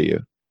give it to you.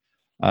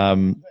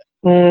 I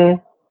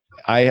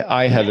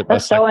had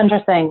that's so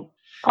interesting.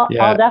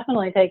 I'll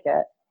definitely take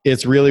it.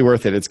 It's really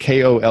worth it. It's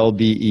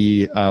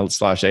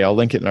KOLBE/A. I'll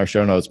link it in our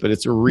show notes, but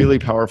it's a really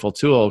powerful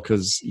tool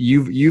because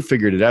you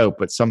figured it out,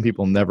 but some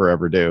people never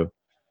ever do.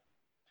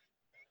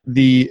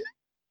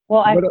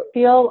 Well, I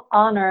feel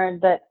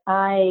honored that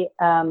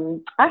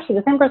actually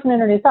the same person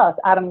introduced us,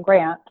 Adam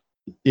Grant.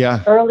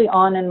 Yeah. Early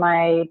on in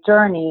my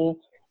journey,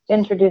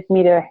 introduced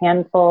me to a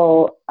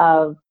handful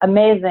of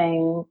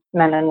amazing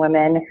men and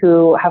women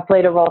who have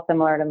played a role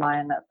similar to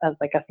mine as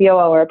like a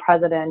COO or a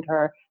president,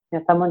 or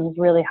someone who's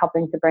really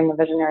helping to bring a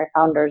visionary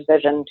founder's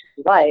vision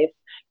to life.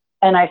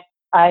 And I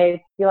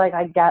feel like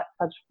I get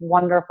such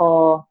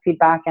wonderful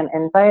feedback and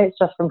insights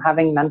just from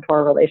having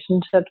mentor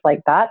relationships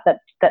like that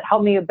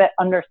help me a bit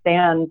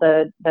understand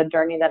the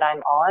journey that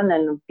I'm on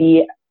and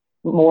be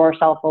more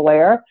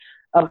self-aware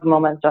of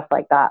moments just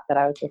like that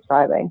I was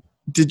describing.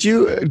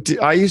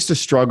 I used to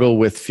struggle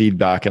with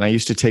feedback, and I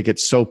used to take it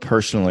so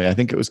personally. I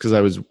think it was because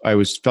I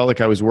felt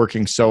like I was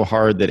working so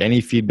hard that any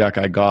feedback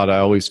I got, I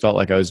always felt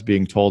like I was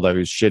being told I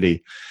was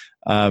shitty.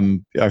 I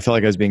felt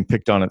like I was being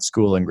picked on at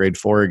school in grade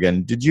 4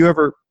 again. Did you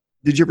ever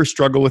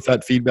struggle with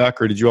that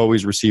feedback, or did you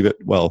always receive it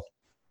well?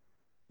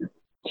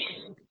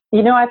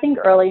 I think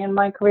early in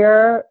my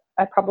career,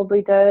 I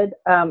probably did.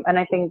 And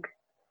I think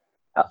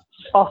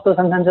also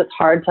sometimes it's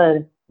hard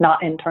to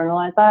not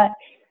internalize that.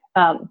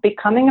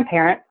 Becoming a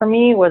parent for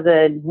me was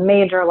a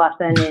major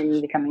lesson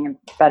in becoming a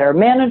better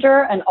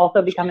manager and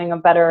also becoming a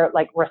better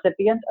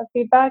recipient of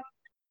feedback.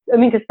 I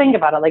mean, because think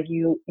about it,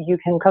 you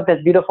can cook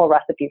this beautiful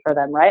recipe for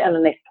them, right? And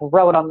then they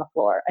throw it on the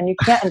floor, and you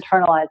can't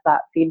internalize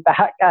that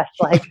feedback as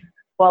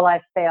well,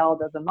 I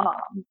failed as a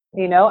mom,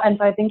 And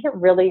so I think it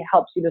really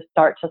helps you to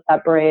start to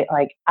separate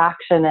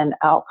action and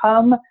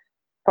outcome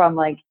from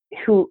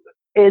who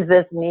is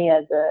this me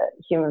as a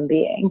human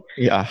being?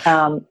 Yeah.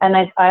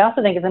 And I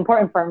also think it's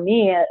important for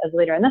me as a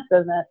leader in this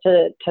business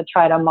to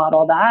try to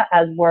model that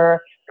as we're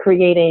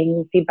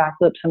creating feedback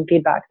loops and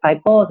feedback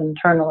cycles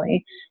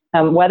internally,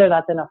 whether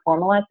that's in a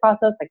formalized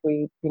process, like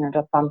we,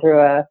 just gone through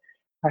our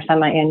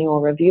semi-annual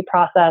review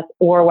process,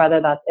 or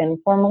whether that's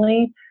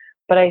informally.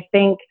 But I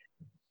think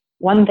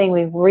one thing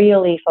we've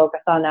really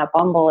focused on at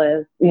Bumble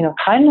is,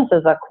 kindness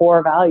is a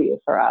core value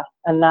for us.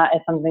 And that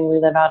is something we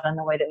live out in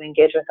the way that we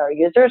engage with our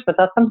users, but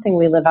that's something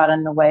we live out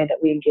in the way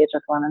that we engage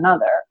with one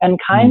another. And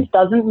kind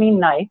doesn't mean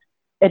nice.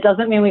 It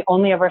doesn't mean we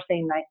only ever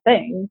say nice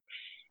things.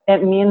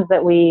 It means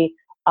that we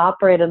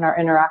operate in our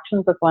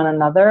interactions with one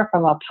another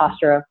from a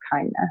posture of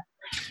kindness.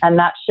 And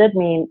that should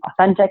mean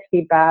authentic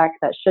feedback.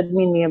 That should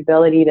mean the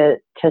ability to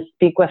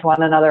speak with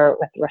one another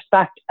with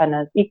respect and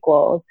as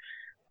equals.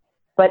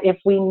 But if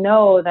we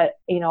know that,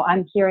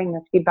 I'm hearing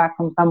this feedback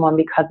from someone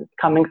because it's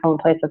coming from a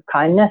place of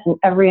kindness, and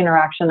every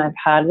interaction I've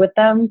had with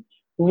them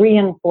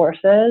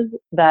reinforces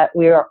that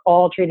we are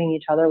all treating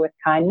each other with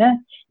kindness,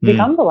 it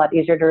becomes a lot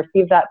easier to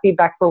receive that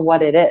feedback for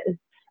what it is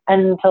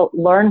and to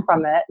learn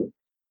from it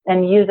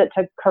and use it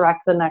to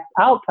correct the next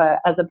output,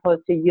 as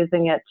opposed to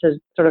using it to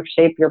sort of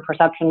shape your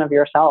perception of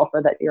yourself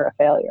or that you're a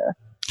failure.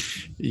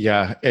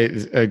 Yeah,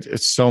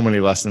 it's so many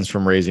lessons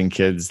from raising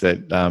kids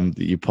that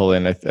you pull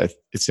in.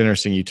 It's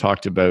interesting. You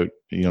talked about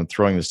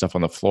throwing the stuff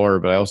on the floor,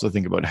 but I also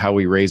think about how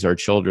we raise our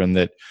children.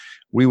 That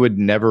we would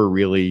never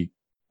really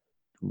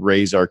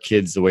raise our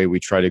kids the way we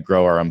try to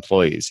grow our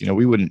employees.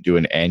 We wouldn't do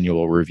an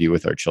annual review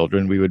with our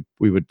children.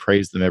 We would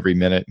praise them every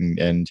minute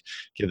and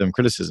give them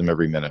criticism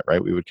every minute,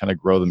 right? We would kind of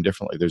grow them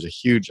differently. There's a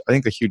huge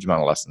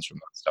amount of lessons from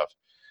that stuff.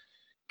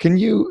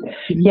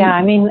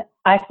 Yeah,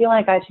 I feel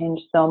like I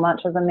changed so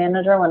much as a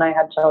manager when I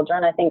had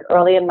children. I think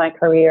early in my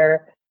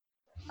career,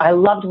 I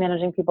loved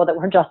managing people that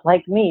were just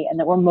like me and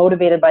that were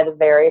motivated by the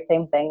very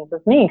same things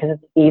as me, because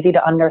it's easy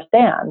to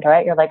understand,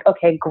 right? You're like,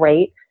 okay,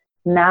 great.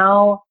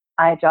 Now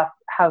I just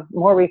have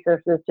more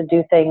resources to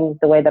do things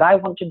the way that I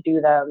want to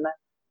do them,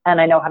 and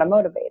I know how to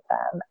motivate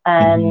them.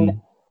 And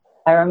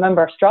I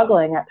remember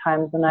struggling at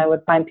times when I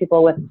would find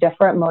people with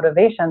different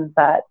motivation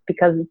sets,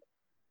 because,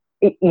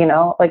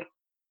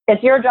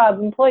 it's your job,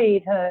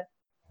 employee, to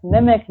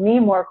mimic me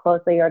more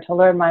closely or to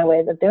learn my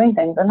ways of doing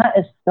things. And that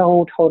is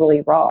so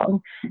totally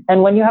wrong.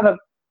 And when you have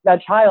a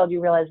child,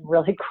 you realize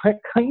really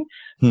quickly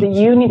that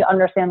you need to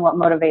understand what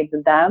motivates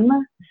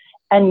them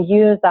and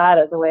use that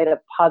as a way to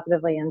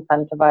positively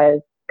incentivize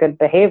good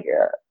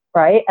behavior,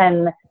 right?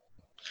 And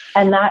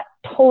that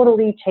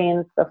totally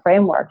changed the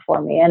framework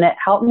for me. And it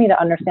helped me to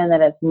understand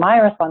that it's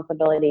my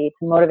responsibility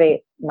to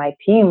motivate my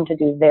team to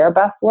do their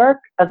best work,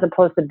 as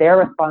opposed to their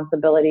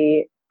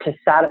responsibility to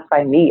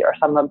satisfy me or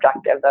some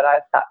objective that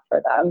I've set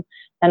for them.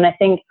 And I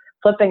think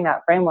flipping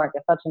that framework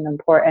is such an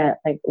important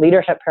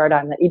leadership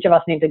paradigm that each of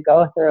us need to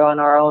go through on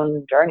our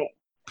own journey.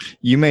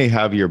 You may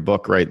have your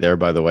book right there,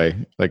 by the way,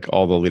 like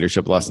all the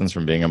leadership lessons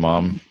from being a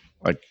mom.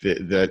 Like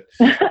that.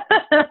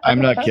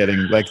 I'm not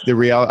kidding. Like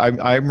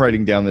I'm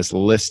writing down this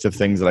list of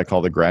things that I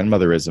call the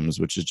grandmotherisms,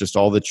 which is just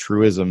all the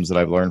truisms that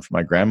I've learned from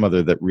my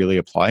grandmother that really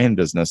apply in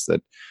business.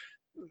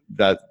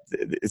 That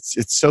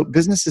it's so,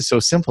 business is so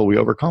simple, we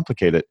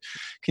overcomplicate it.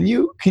 Can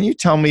you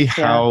tell me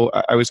how?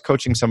 I was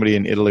coaching somebody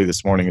in Italy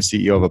this morning, a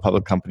CEO of a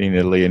public company in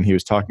Italy, and he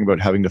was talking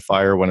about having to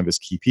fire one of his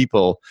key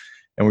people,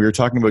 and we were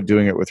talking about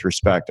doing it with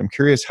respect. I'm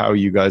curious how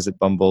you guys at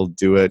Bumble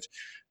do it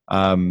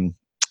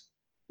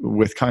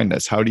with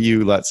kindness. How do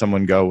you let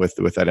someone go with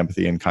that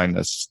empathy and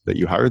kindness that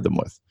you hired them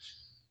with?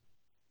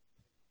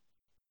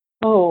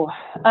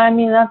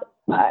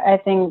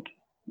 I think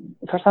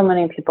for so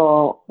many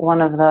people,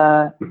 one of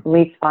the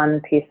least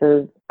fun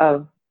pieces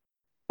of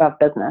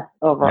business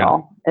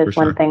overall is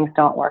when things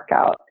don't work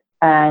out.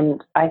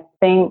 And I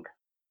think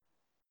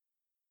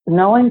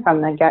knowing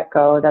from the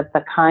get-go that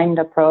the kind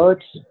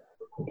approach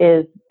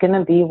is going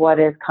to be what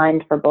is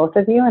kind for both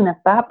of you. And if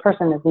that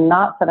person is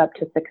not set up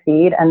to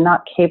succeed and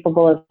not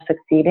capable of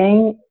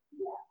succeeding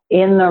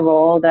in the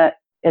role that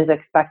is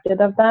expected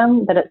of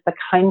them, that it's the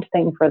kind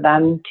thing for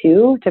them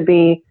too, to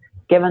be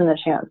given the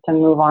chance to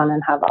move on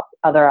and have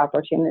other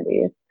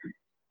opportunities.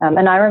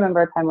 And I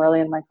remember a time early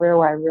in my career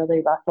where I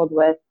really wrestled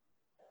with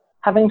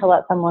having to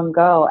let someone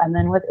go, and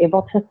then was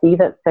able to see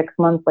that 6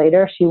 months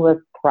later, she was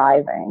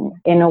thriving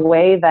in a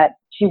way that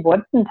she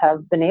wouldn't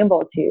have been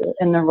able to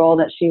in the role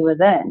that she was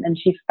in. And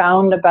she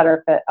found a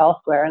better fit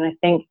elsewhere. And I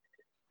think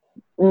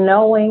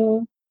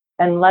knowing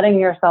and letting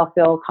yourself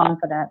feel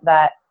confident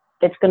that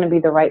it's going to be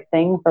the right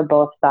thing for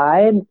both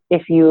sides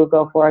if you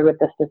go forward with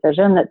this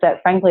decision,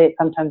 that frankly, it's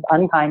sometimes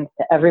unkind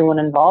to everyone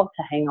involved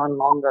to hang on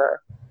longer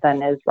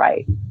than is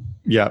right.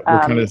 Yeah,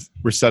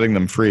 we're setting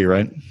them free,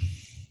 right?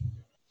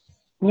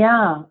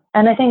 Yeah.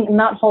 And I think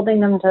not holding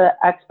them to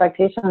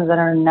expectations that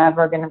are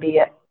never going to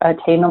be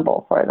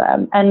attainable for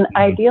them. And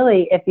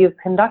ideally, if you've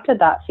conducted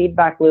that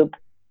feedback loop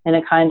in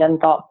a kind and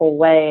thoughtful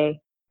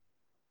way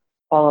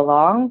all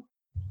along,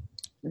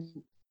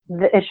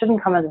 it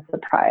shouldn't come as a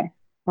surprise,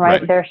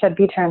 right? There should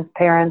be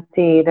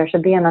transparency. There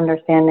should be an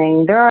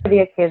understanding. There are the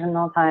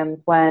occasional times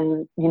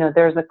when,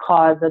 there's a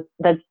cause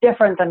that's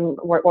different than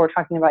what we're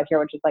talking about here,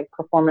 which is like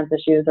performance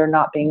issues or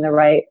not being the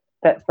right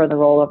fit for the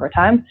role over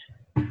time.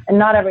 And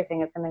not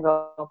everything is going to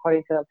go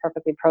according to a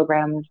perfectly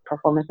programmed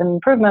performance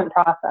improvement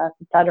process,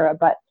 et cetera.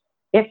 But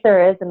if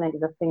there is an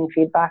existing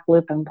feedback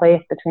loop in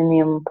place between the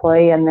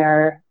employee and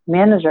their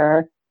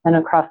manager and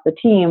across the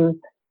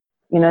team,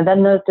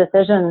 then those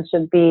decisions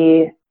should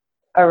be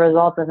a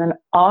result of an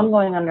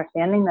ongoing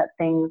understanding that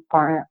things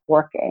aren't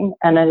working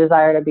and a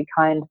desire to be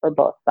kind for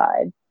both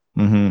sides.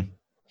 Mm-hmm.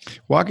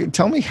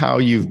 Tell me how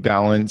you've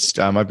balanced.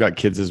 I've got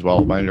kids as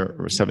well. Mine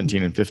are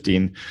 17 and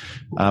 15.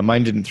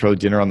 Mine didn't throw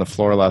dinner on the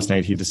floor last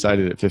night. He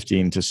decided at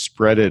 15 to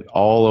spread it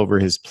all over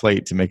his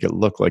plate to make it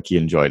look like he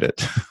enjoyed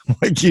it.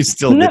 Like he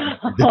still did.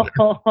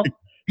 No.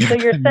 So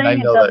you're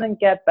saying it doesn't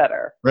get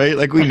better, right?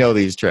 Like we know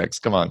these tricks.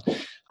 Come on.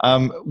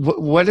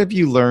 What have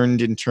you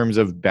learned in terms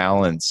of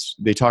balance?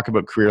 They talk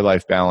about career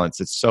life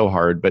balance. It's so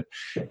hard, but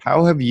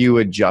how have you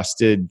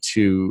adjusted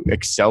to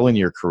excel in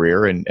your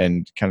career and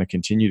kind of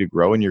continue to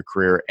grow in your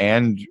career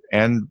and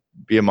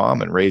be a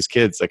mom and raise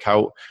kids? Like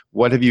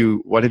what have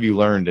you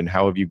learned and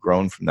how have you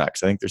grown from that?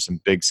 Because I think there's some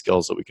big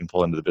skills that we can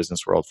pull into the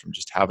business world from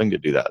just having to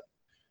do that.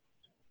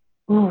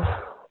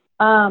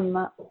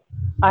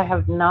 I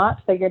have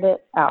not figured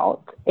it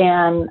out.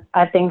 And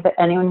I think that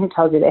anyone who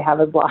tells you they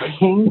have is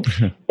lying.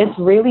 It's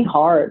really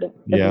hard.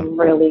 It's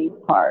really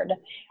hard.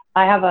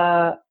 I have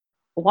a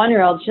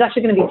 1-year-old. She's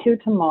actually going to be 2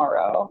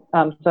 tomorrow.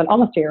 So an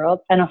almost 2-year-old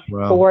and a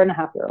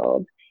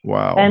 4.5-year-old.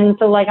 Wow. And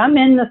so like, I'm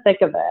in the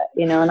thick of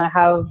it, and I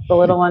have the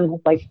little one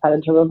who's like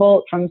decided to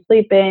revolt from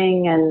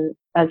sleeping. And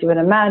as you would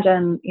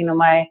imagine,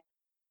 my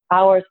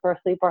hours for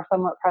sleep are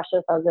somewhat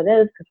precious as it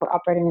is because we're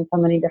operating in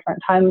so many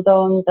different time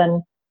zones.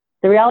 And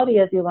the reality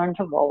is you learn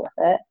to roll with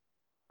it.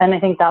 And I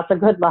think that's a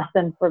good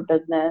lesson for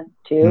business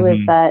too,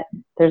 is that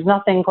there's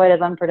nothing quite as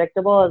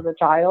unpredictable as a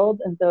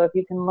child. And so if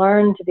you can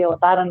learn to deal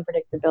with that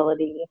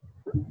unpredictability,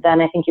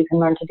 then I think you can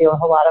learn to deal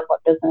with a lot of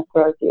what business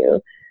throws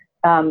you.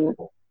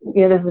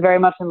 This is very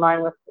much in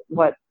line with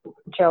what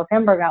Sheryl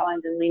Sandberg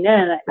outlined in Lean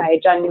In.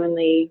 I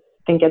genuinely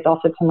think it's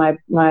also to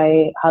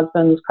my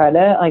husband's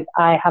credit. Like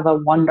I have a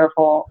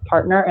wonderful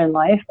partner in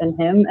life in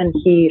him, and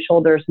he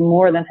shoulders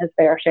more than his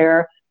fair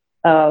share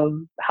of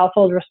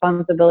household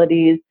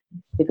responsibilities.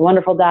 He's a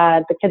wonderful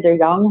dad. The kids are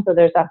young, so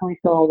there's definitely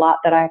still a lot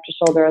that I have to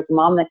shoulder as a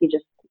mom that he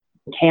just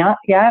can't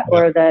yet,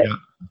 or that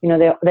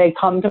they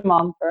come to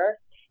mom first.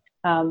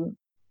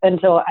 And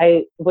so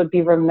I would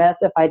be remiss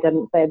if I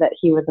didn't say that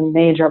he was a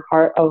major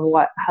part of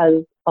what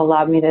has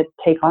allowed me to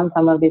take on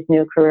some of these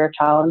new career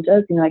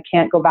challenges. I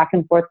can't go back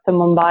and forth to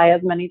Mumbai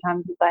as many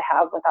times as I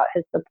have without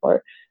his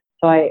support.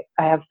 So I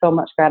have so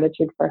much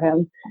gratitude for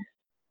him.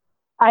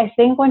 I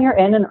think when you're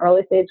in an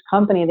early stage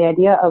company, the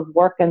idea of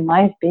work and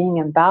life being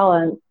in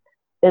balance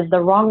is the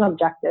wrong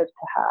objective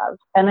to have.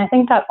 And I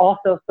think that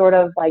also sort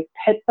of like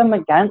pits them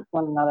against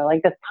one another.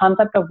 Like this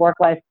concept of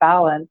work-life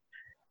balance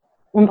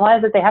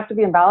implies that they have to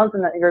be in balance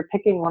and that you're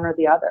picking one or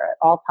the other at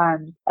all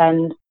times.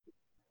 And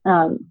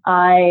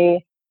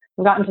I've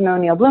gotten to know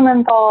Neil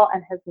Blumenthal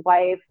and his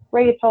wife,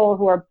 Rachel,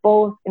 who are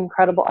both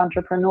incredible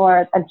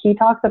entrepreneurs. And he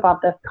talks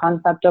about this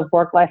concept of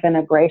work-life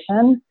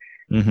integration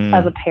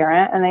as a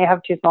parent, and they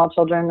have 2 small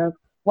children as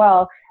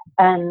well.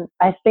 And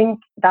I think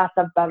that's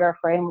a better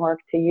framework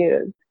to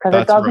use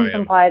because it doesn't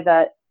imply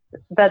that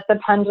the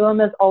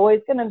pendulum is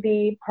always going to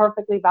be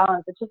perfectly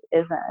balanced. It just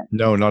isn't.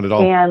 No, not at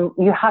all. And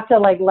you have to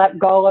like let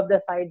go of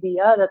this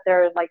idea that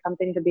there is like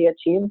something to be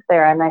achieved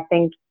there. And I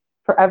think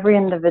for every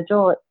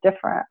individual, it's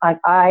different. Like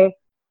I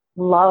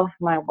love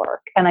my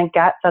work and I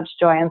get such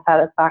joy and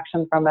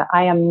satisfaction from it.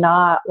 I am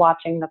not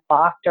watching the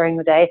clock during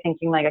the day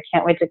thinking like, I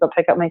can't wait to go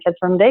pick up my kids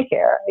from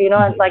daycare,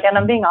 and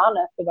I'm being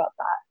honest about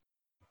that.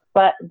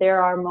 But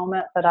there are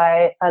moments that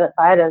I set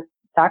aside as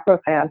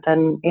sacrosanct,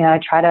 and, I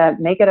try to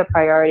make it a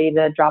priority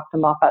to drop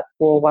them off at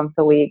school once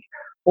a week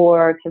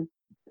or to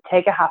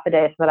take a half a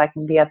day so that I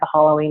can be at the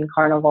Halloween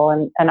carnival.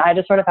 And I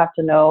just sort of have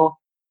to know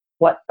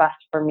what's best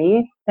for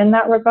me in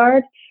that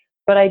regard.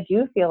 But I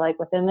do feel like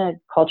within a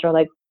culture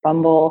like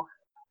Bumble,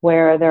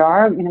 where there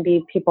are going to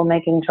be people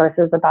making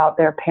choices about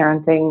their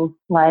parenting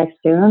life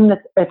soon,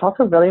 it's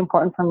also really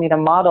important for me to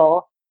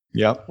model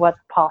what's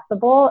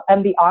possible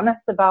and be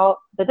honest about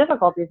the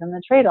difficulties and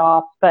the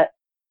trade-offs. But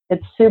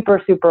it's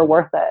super, super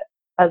worth it.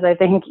 As I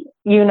think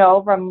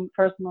from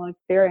personal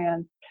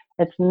experience,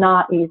 it's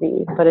not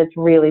easy, but it's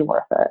really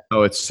worth it.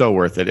 Oh, it's so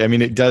worth it. I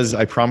mean, it does.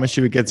 I promise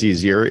you, it gets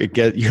easier.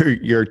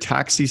 Your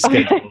taxi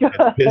schedule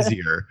gets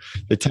busier.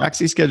 The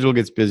taxi schedule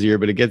gets busier,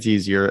 but it gets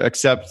easier.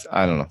 Except,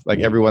 I don't know, like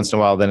every once in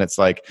a while, then it's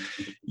like,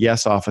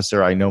 yes,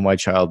 officer, I know my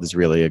child is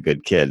really a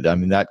good kid. I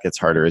mean, that gets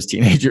harder as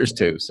teenagers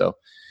too. So,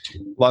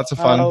 lots of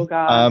fun. Oh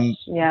gosh,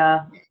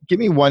 yeah. Give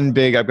me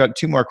I've got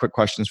 2 more quick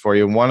questions for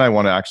you. One I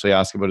want to actually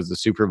ask about is the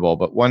Super Bowl,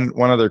 but one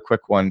other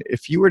quick one.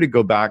 If you were to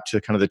go back to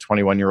kind of the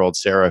 21-year-old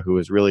Sarah, who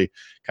was really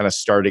kind of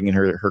starting in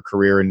her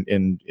career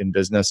in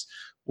business,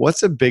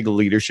 what's a big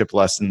leadership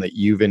lesson that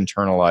you've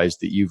internalized,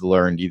 that you've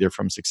learned either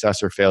from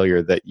success or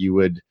failure that you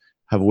would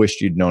have wished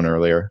you'd known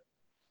earlier?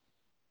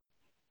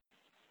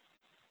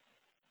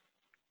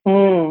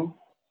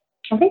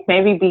 I think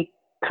maybe be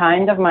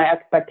kind of my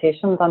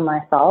expectations on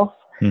myself.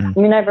 I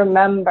mean, I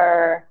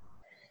remember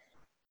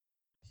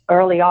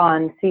early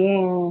on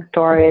seeing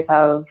stories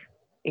of,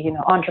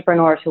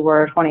 entrepreneurs who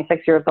were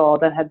 26 years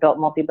old and had built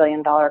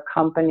multi-billion-dollar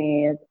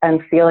companies,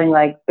 and feeling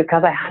like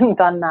because I hadn't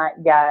done that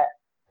yet,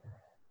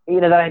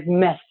 that I'd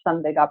missed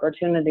some big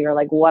opportunity, or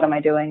like, what am I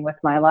doing with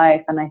my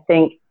life? And I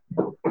think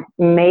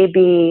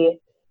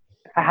maybe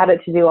if I had it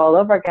to do all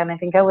over again, I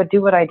think I would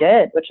do what I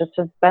did, which is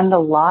to spend a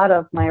lot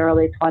of my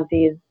early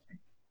 20s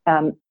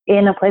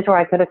in a place where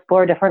I could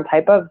explore different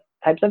types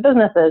of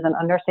businesses and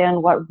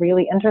understand what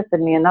really interested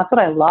me. And that's what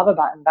I love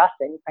about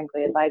investing,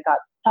 frankly, is I got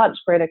such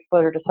great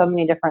exposure to so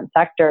many different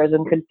sectors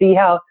and could see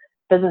how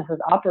businesses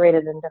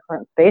operated in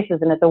different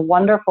spaces. And it's a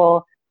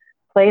wonderful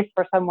place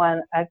for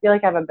someone. I feel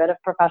like I have a bit of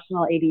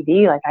professional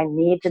ADD. Like I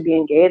need to be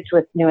engaged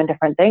with new and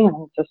different things.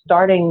 And so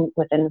starting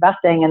with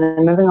investing and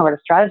then moving over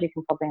to strategy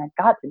consulting,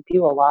 I got to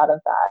do a lot of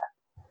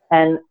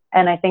that.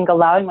 And I think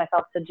allowing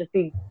myself to just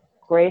be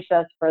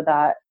gracious for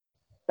that,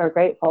 or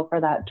grateful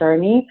for that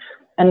journey,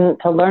 and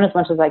to learn as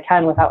much as I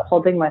can without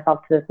holding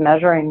myself to this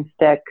measuring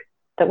stick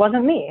that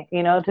wasn't me,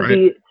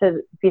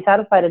 to be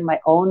satisfied in my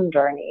own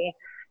journey.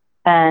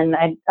 And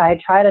I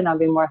try to now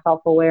be more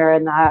self-aware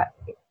in that,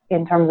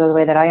 in terms of the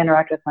way that I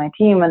interact with my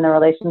team and the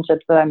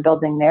relationships that I'm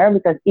building there,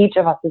 because each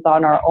of us is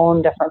on our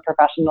own different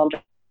professional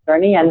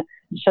journey and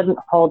shouldn't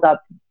hold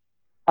up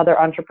other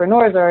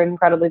entrepreneurs or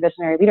incredibly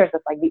visionary leaders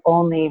as like the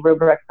only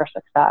rubric for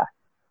success.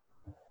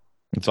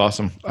 It's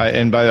awesome. I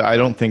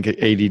don't think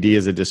ADD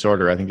is a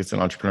disorder. I think it's an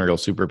entrepreneurial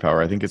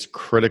superpower. I think it's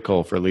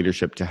critical for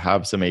leadership to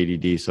have some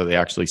ADD so they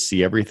actually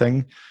see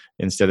everything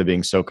instead of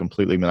being so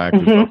completely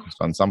maniacally focused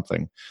on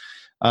something.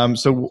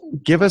 So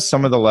give us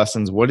some of the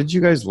lessons. What did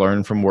you guys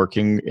learn from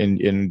working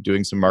in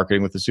doing some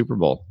marketing with the Super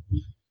Bowl?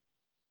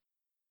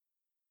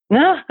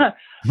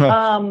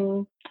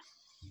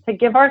 To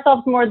give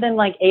ourselves more than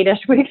like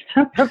 8-ish weeks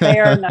to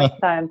prepare next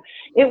time.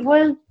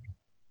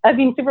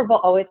 Super Bowl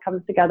always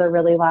comes together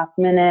really last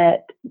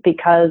minute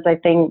because I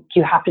think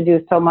you have to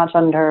do so much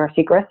under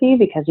secrecy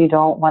because you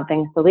don't want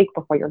things to leak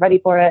before you're ready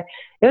for it.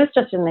 It was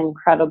just an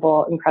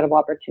incredible, incredible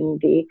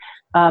opportunity.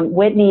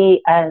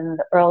 Whitney and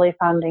the early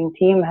founding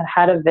team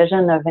had a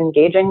vision of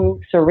engaging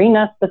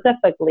Serena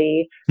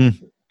specifically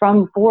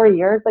from 4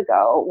 years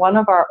ago. One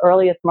of our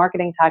earliest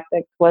marketing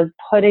tactics was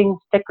putting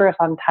stickers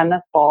on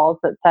tennis balls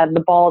that said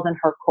the ball's in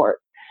her court.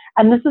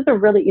 And this is a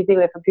really easy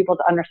way for people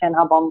to understand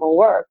how Bumble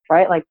works,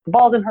 right? Like the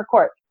ball's in her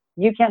court.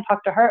 You can't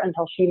talk to her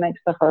until she makes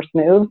the first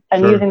move.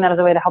 And using that as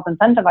a way to help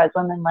incentivize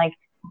women, like,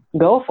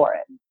 go for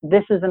it.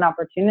 This is an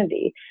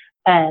opportunity.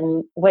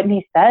 And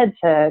Whitney said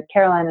to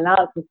Caroline and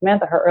Alex and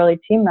Samantha, her early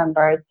team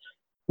members,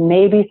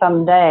 maybe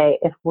someday,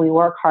 if we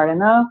work hard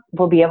enough,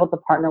 we'll be able to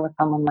partner with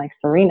someone like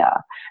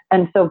Serena.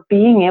 And so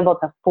being able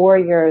to 4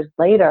 years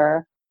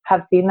later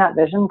have seen that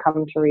vision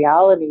come to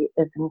reality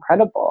is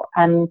incredible.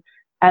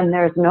 And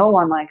there's no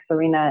one like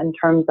Serena in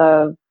terms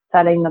of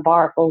setting the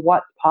bar for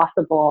what's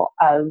possible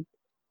as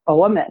a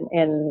woman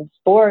in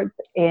sports,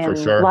 in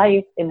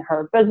life, in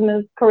her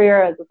business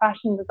career as a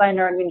fashion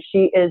designer. I mean,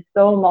 she is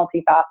so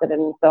multifaceted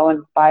and so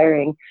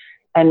inspiring.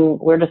 And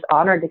we're just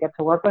honored to get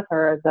to work with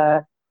her as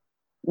a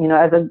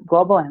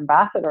global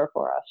ambassador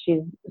for us.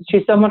 She's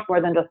so much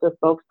more than just a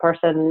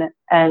spokesperson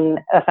and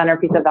a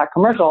centerpiece of that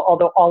commercial,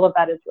 although all of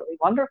that is really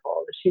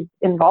wonderful. She's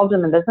involved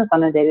in the business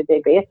on a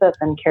day-to-day basis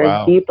and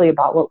cares deeply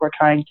about what we're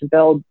trying to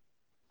build,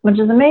 which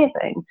is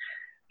amazing.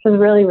 Which is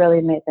really, really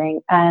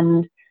amazing.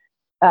 And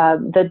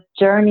the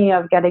journey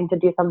of getting to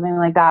do something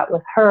like that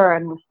with her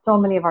and with so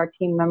many of our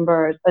team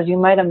members, as you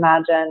might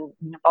imagine,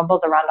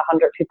 Bumble's around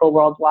 100 people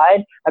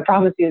worldwide. I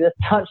promise you this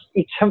touched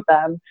each of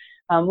them.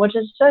 Which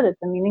it should. It's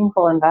a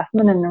meaningful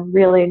investment and a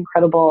really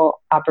incredible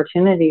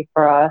opportunity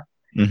for us.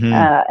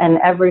 And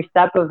every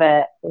step of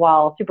it,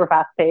 while super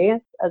fast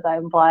paced, as I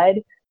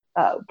implied,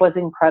 was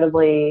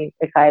incredibly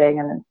exciting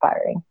and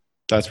inspiring.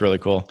 That's really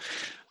cool.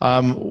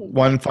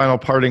 One final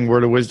parting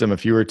word of wisdom,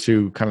 if you were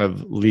to kind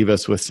of leave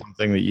us with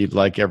something that you'd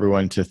like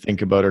everyone to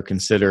think about or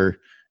consider,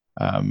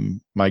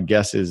 my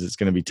guess is it's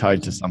going to be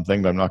tied to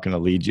something, but I'm not going to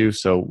lead you.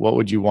 So what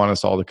would you want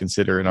us all to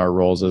consider in our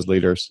roles as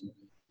leaders?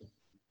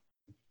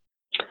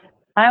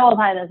 I will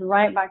tie this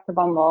right back to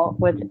Bumble,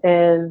 which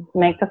is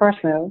make the first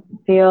move,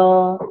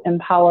 feel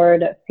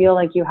empowered, feel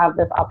like you have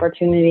this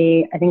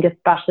opportunity, I think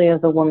especially as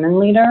a woman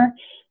leader,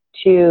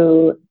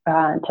 to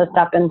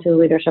step into a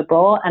leadership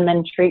role, and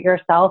then treat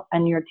yourself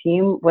and your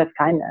team with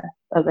kindness.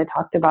 As I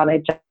talked about, I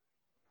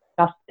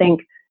just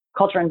think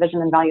culture and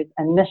vision and values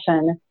and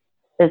mission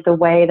is the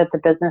way that the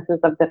businesses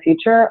of the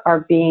future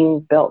are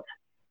being built.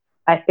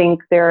 I think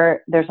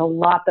there's a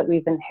lot that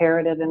we've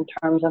inherited in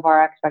terms of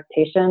our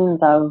expectations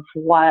of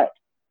what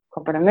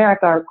corporate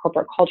America or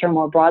corporate culture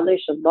more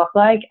broadly should look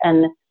like.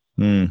 And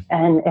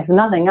if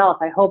nothing else,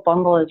 I hope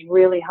Bumble is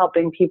really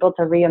helping people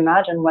to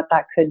reimagine what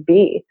that could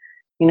be.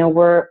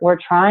 We're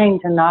trying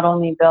to not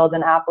only build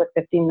an app with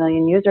 50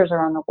 million users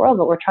around the world,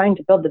 but we're trying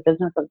to build the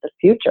business of the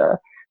future,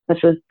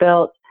 which was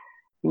built,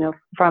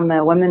 from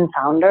a women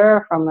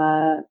founder, from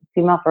a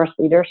female first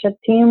leadership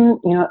team.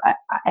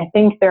 I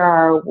think there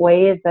are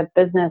ways that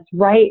business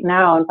right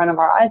now in front of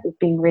our eyes is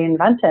being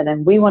reinvented,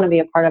 and we want to be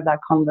a part of that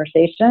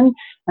conversation.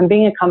 And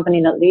being a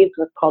company that leads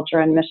with culture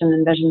and mission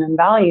and vision and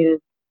values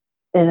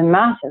is a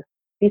massive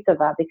piece of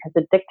that, because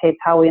it dictates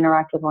how we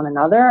interact with one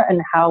another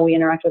and how we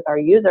interact with our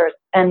users.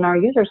 And our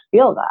users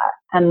feel that.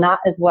 And that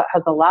is what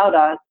has allowed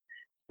us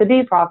to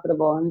be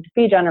profitable and to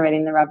be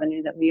generating the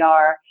revenue that we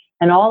are,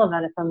 And all of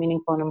that is so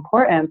meaningful and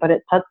important, but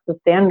it sets the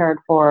standard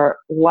for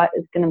what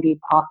is going to be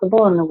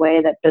possible in the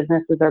way that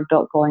businesses are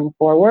built going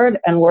forward.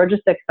 And we're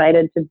just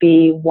excited to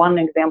be one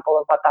example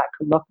of what that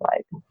could look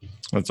like.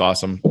 That's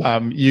awesome.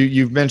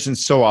 You've mentioned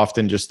so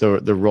often just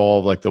the role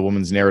of like the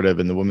woman's narrative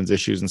and the women's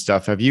issues and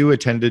stuff. Have you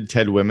attended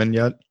TED Women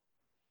yet?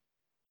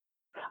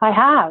 I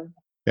have.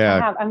 Yeah. I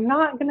have. I'm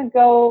not going to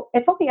go.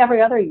 It's only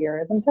every other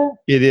year, isn't it?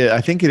 It is.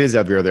 I think it is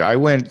every other. I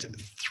went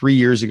 3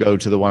 years ago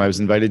to the one. I was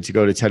invited to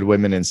go to TED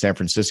Women in San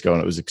Francisco,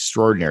 and it was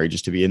extraordinary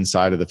just to be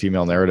inside of the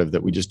female narrative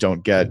that we just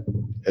don't get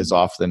as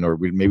often, or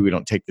maybe we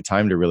don't take the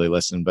time to really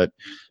listen. But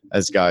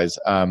as guys,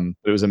 but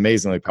it was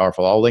amazingly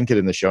powerful. I'll link it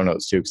in the show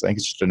notes too, because I think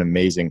it's just an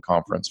amazing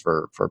conference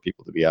for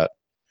people to be at.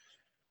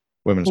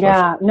 Women, especially.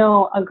 Yeah.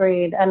 No,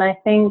 agreed. And I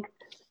think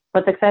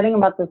what's exciting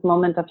about this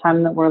moment of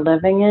time that we're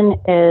living in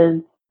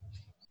is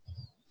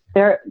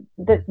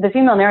the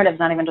female narrative is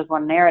not even just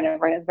one narrative,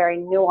 right? It's very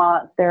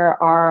nuanced.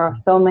 There are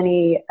so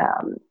many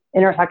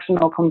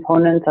intersectional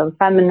components of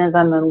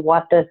feminism and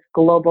what this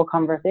global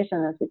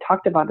conversation, as we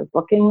talked about, is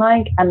looking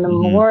like. And the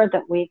more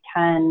that we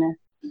can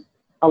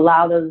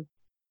allow those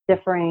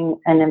differing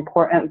and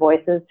important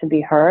voices to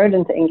be heard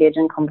and to engage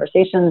in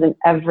conversations in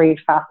every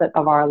facet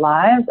of our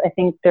lives, I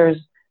think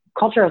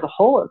culture as a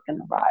whole is going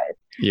to rise.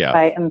 Yeah.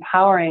 By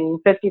empowering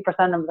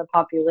 50% of the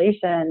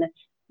population,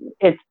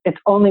 it's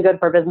only good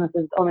for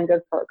businesses, it's only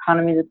good for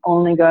economies, it's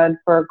only good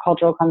for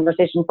cultural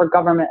conversation, for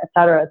government, et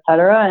cetera, et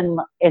cetera.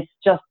 And it's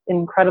just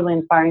incredibly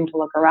inspiring to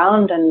look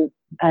around and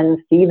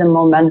see the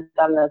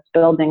momentum that's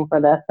building for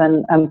this.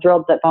 And I'm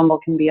thrilled that Bumble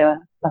can be a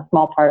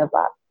small part of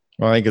that.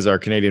 Well, I think as our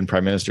Canadian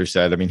Prime Minister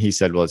said, I mean, he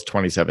said, well, it's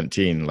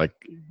 2017, like,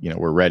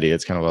 we're ready.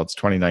 It's kind of, well, it's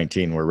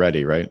 2019, we're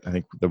ready, right? I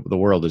think the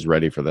world is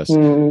ready for this.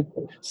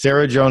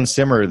 Sarah Joan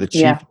Simmer, the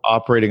Chief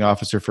Operating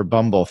Officer for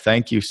Bumble,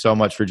 thank you so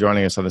much for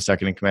joining us on the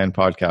Second in Command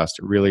podcast.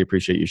 Really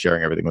appreciate you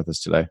sharing everything with us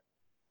today.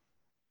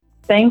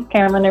 Thanks,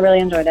 Cameron. I really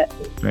enjoyed it.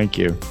 Thank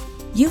you.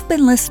 You've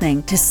been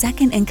listening to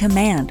Second in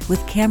Command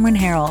with Cameron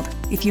Herold.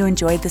 If you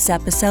enjoyed this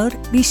episode,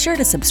 be sure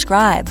to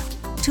subscribe.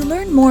 To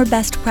learn more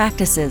best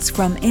practices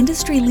from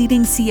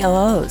industry-leading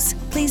COOs,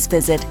 please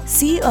visit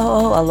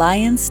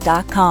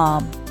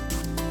COOalliance.com.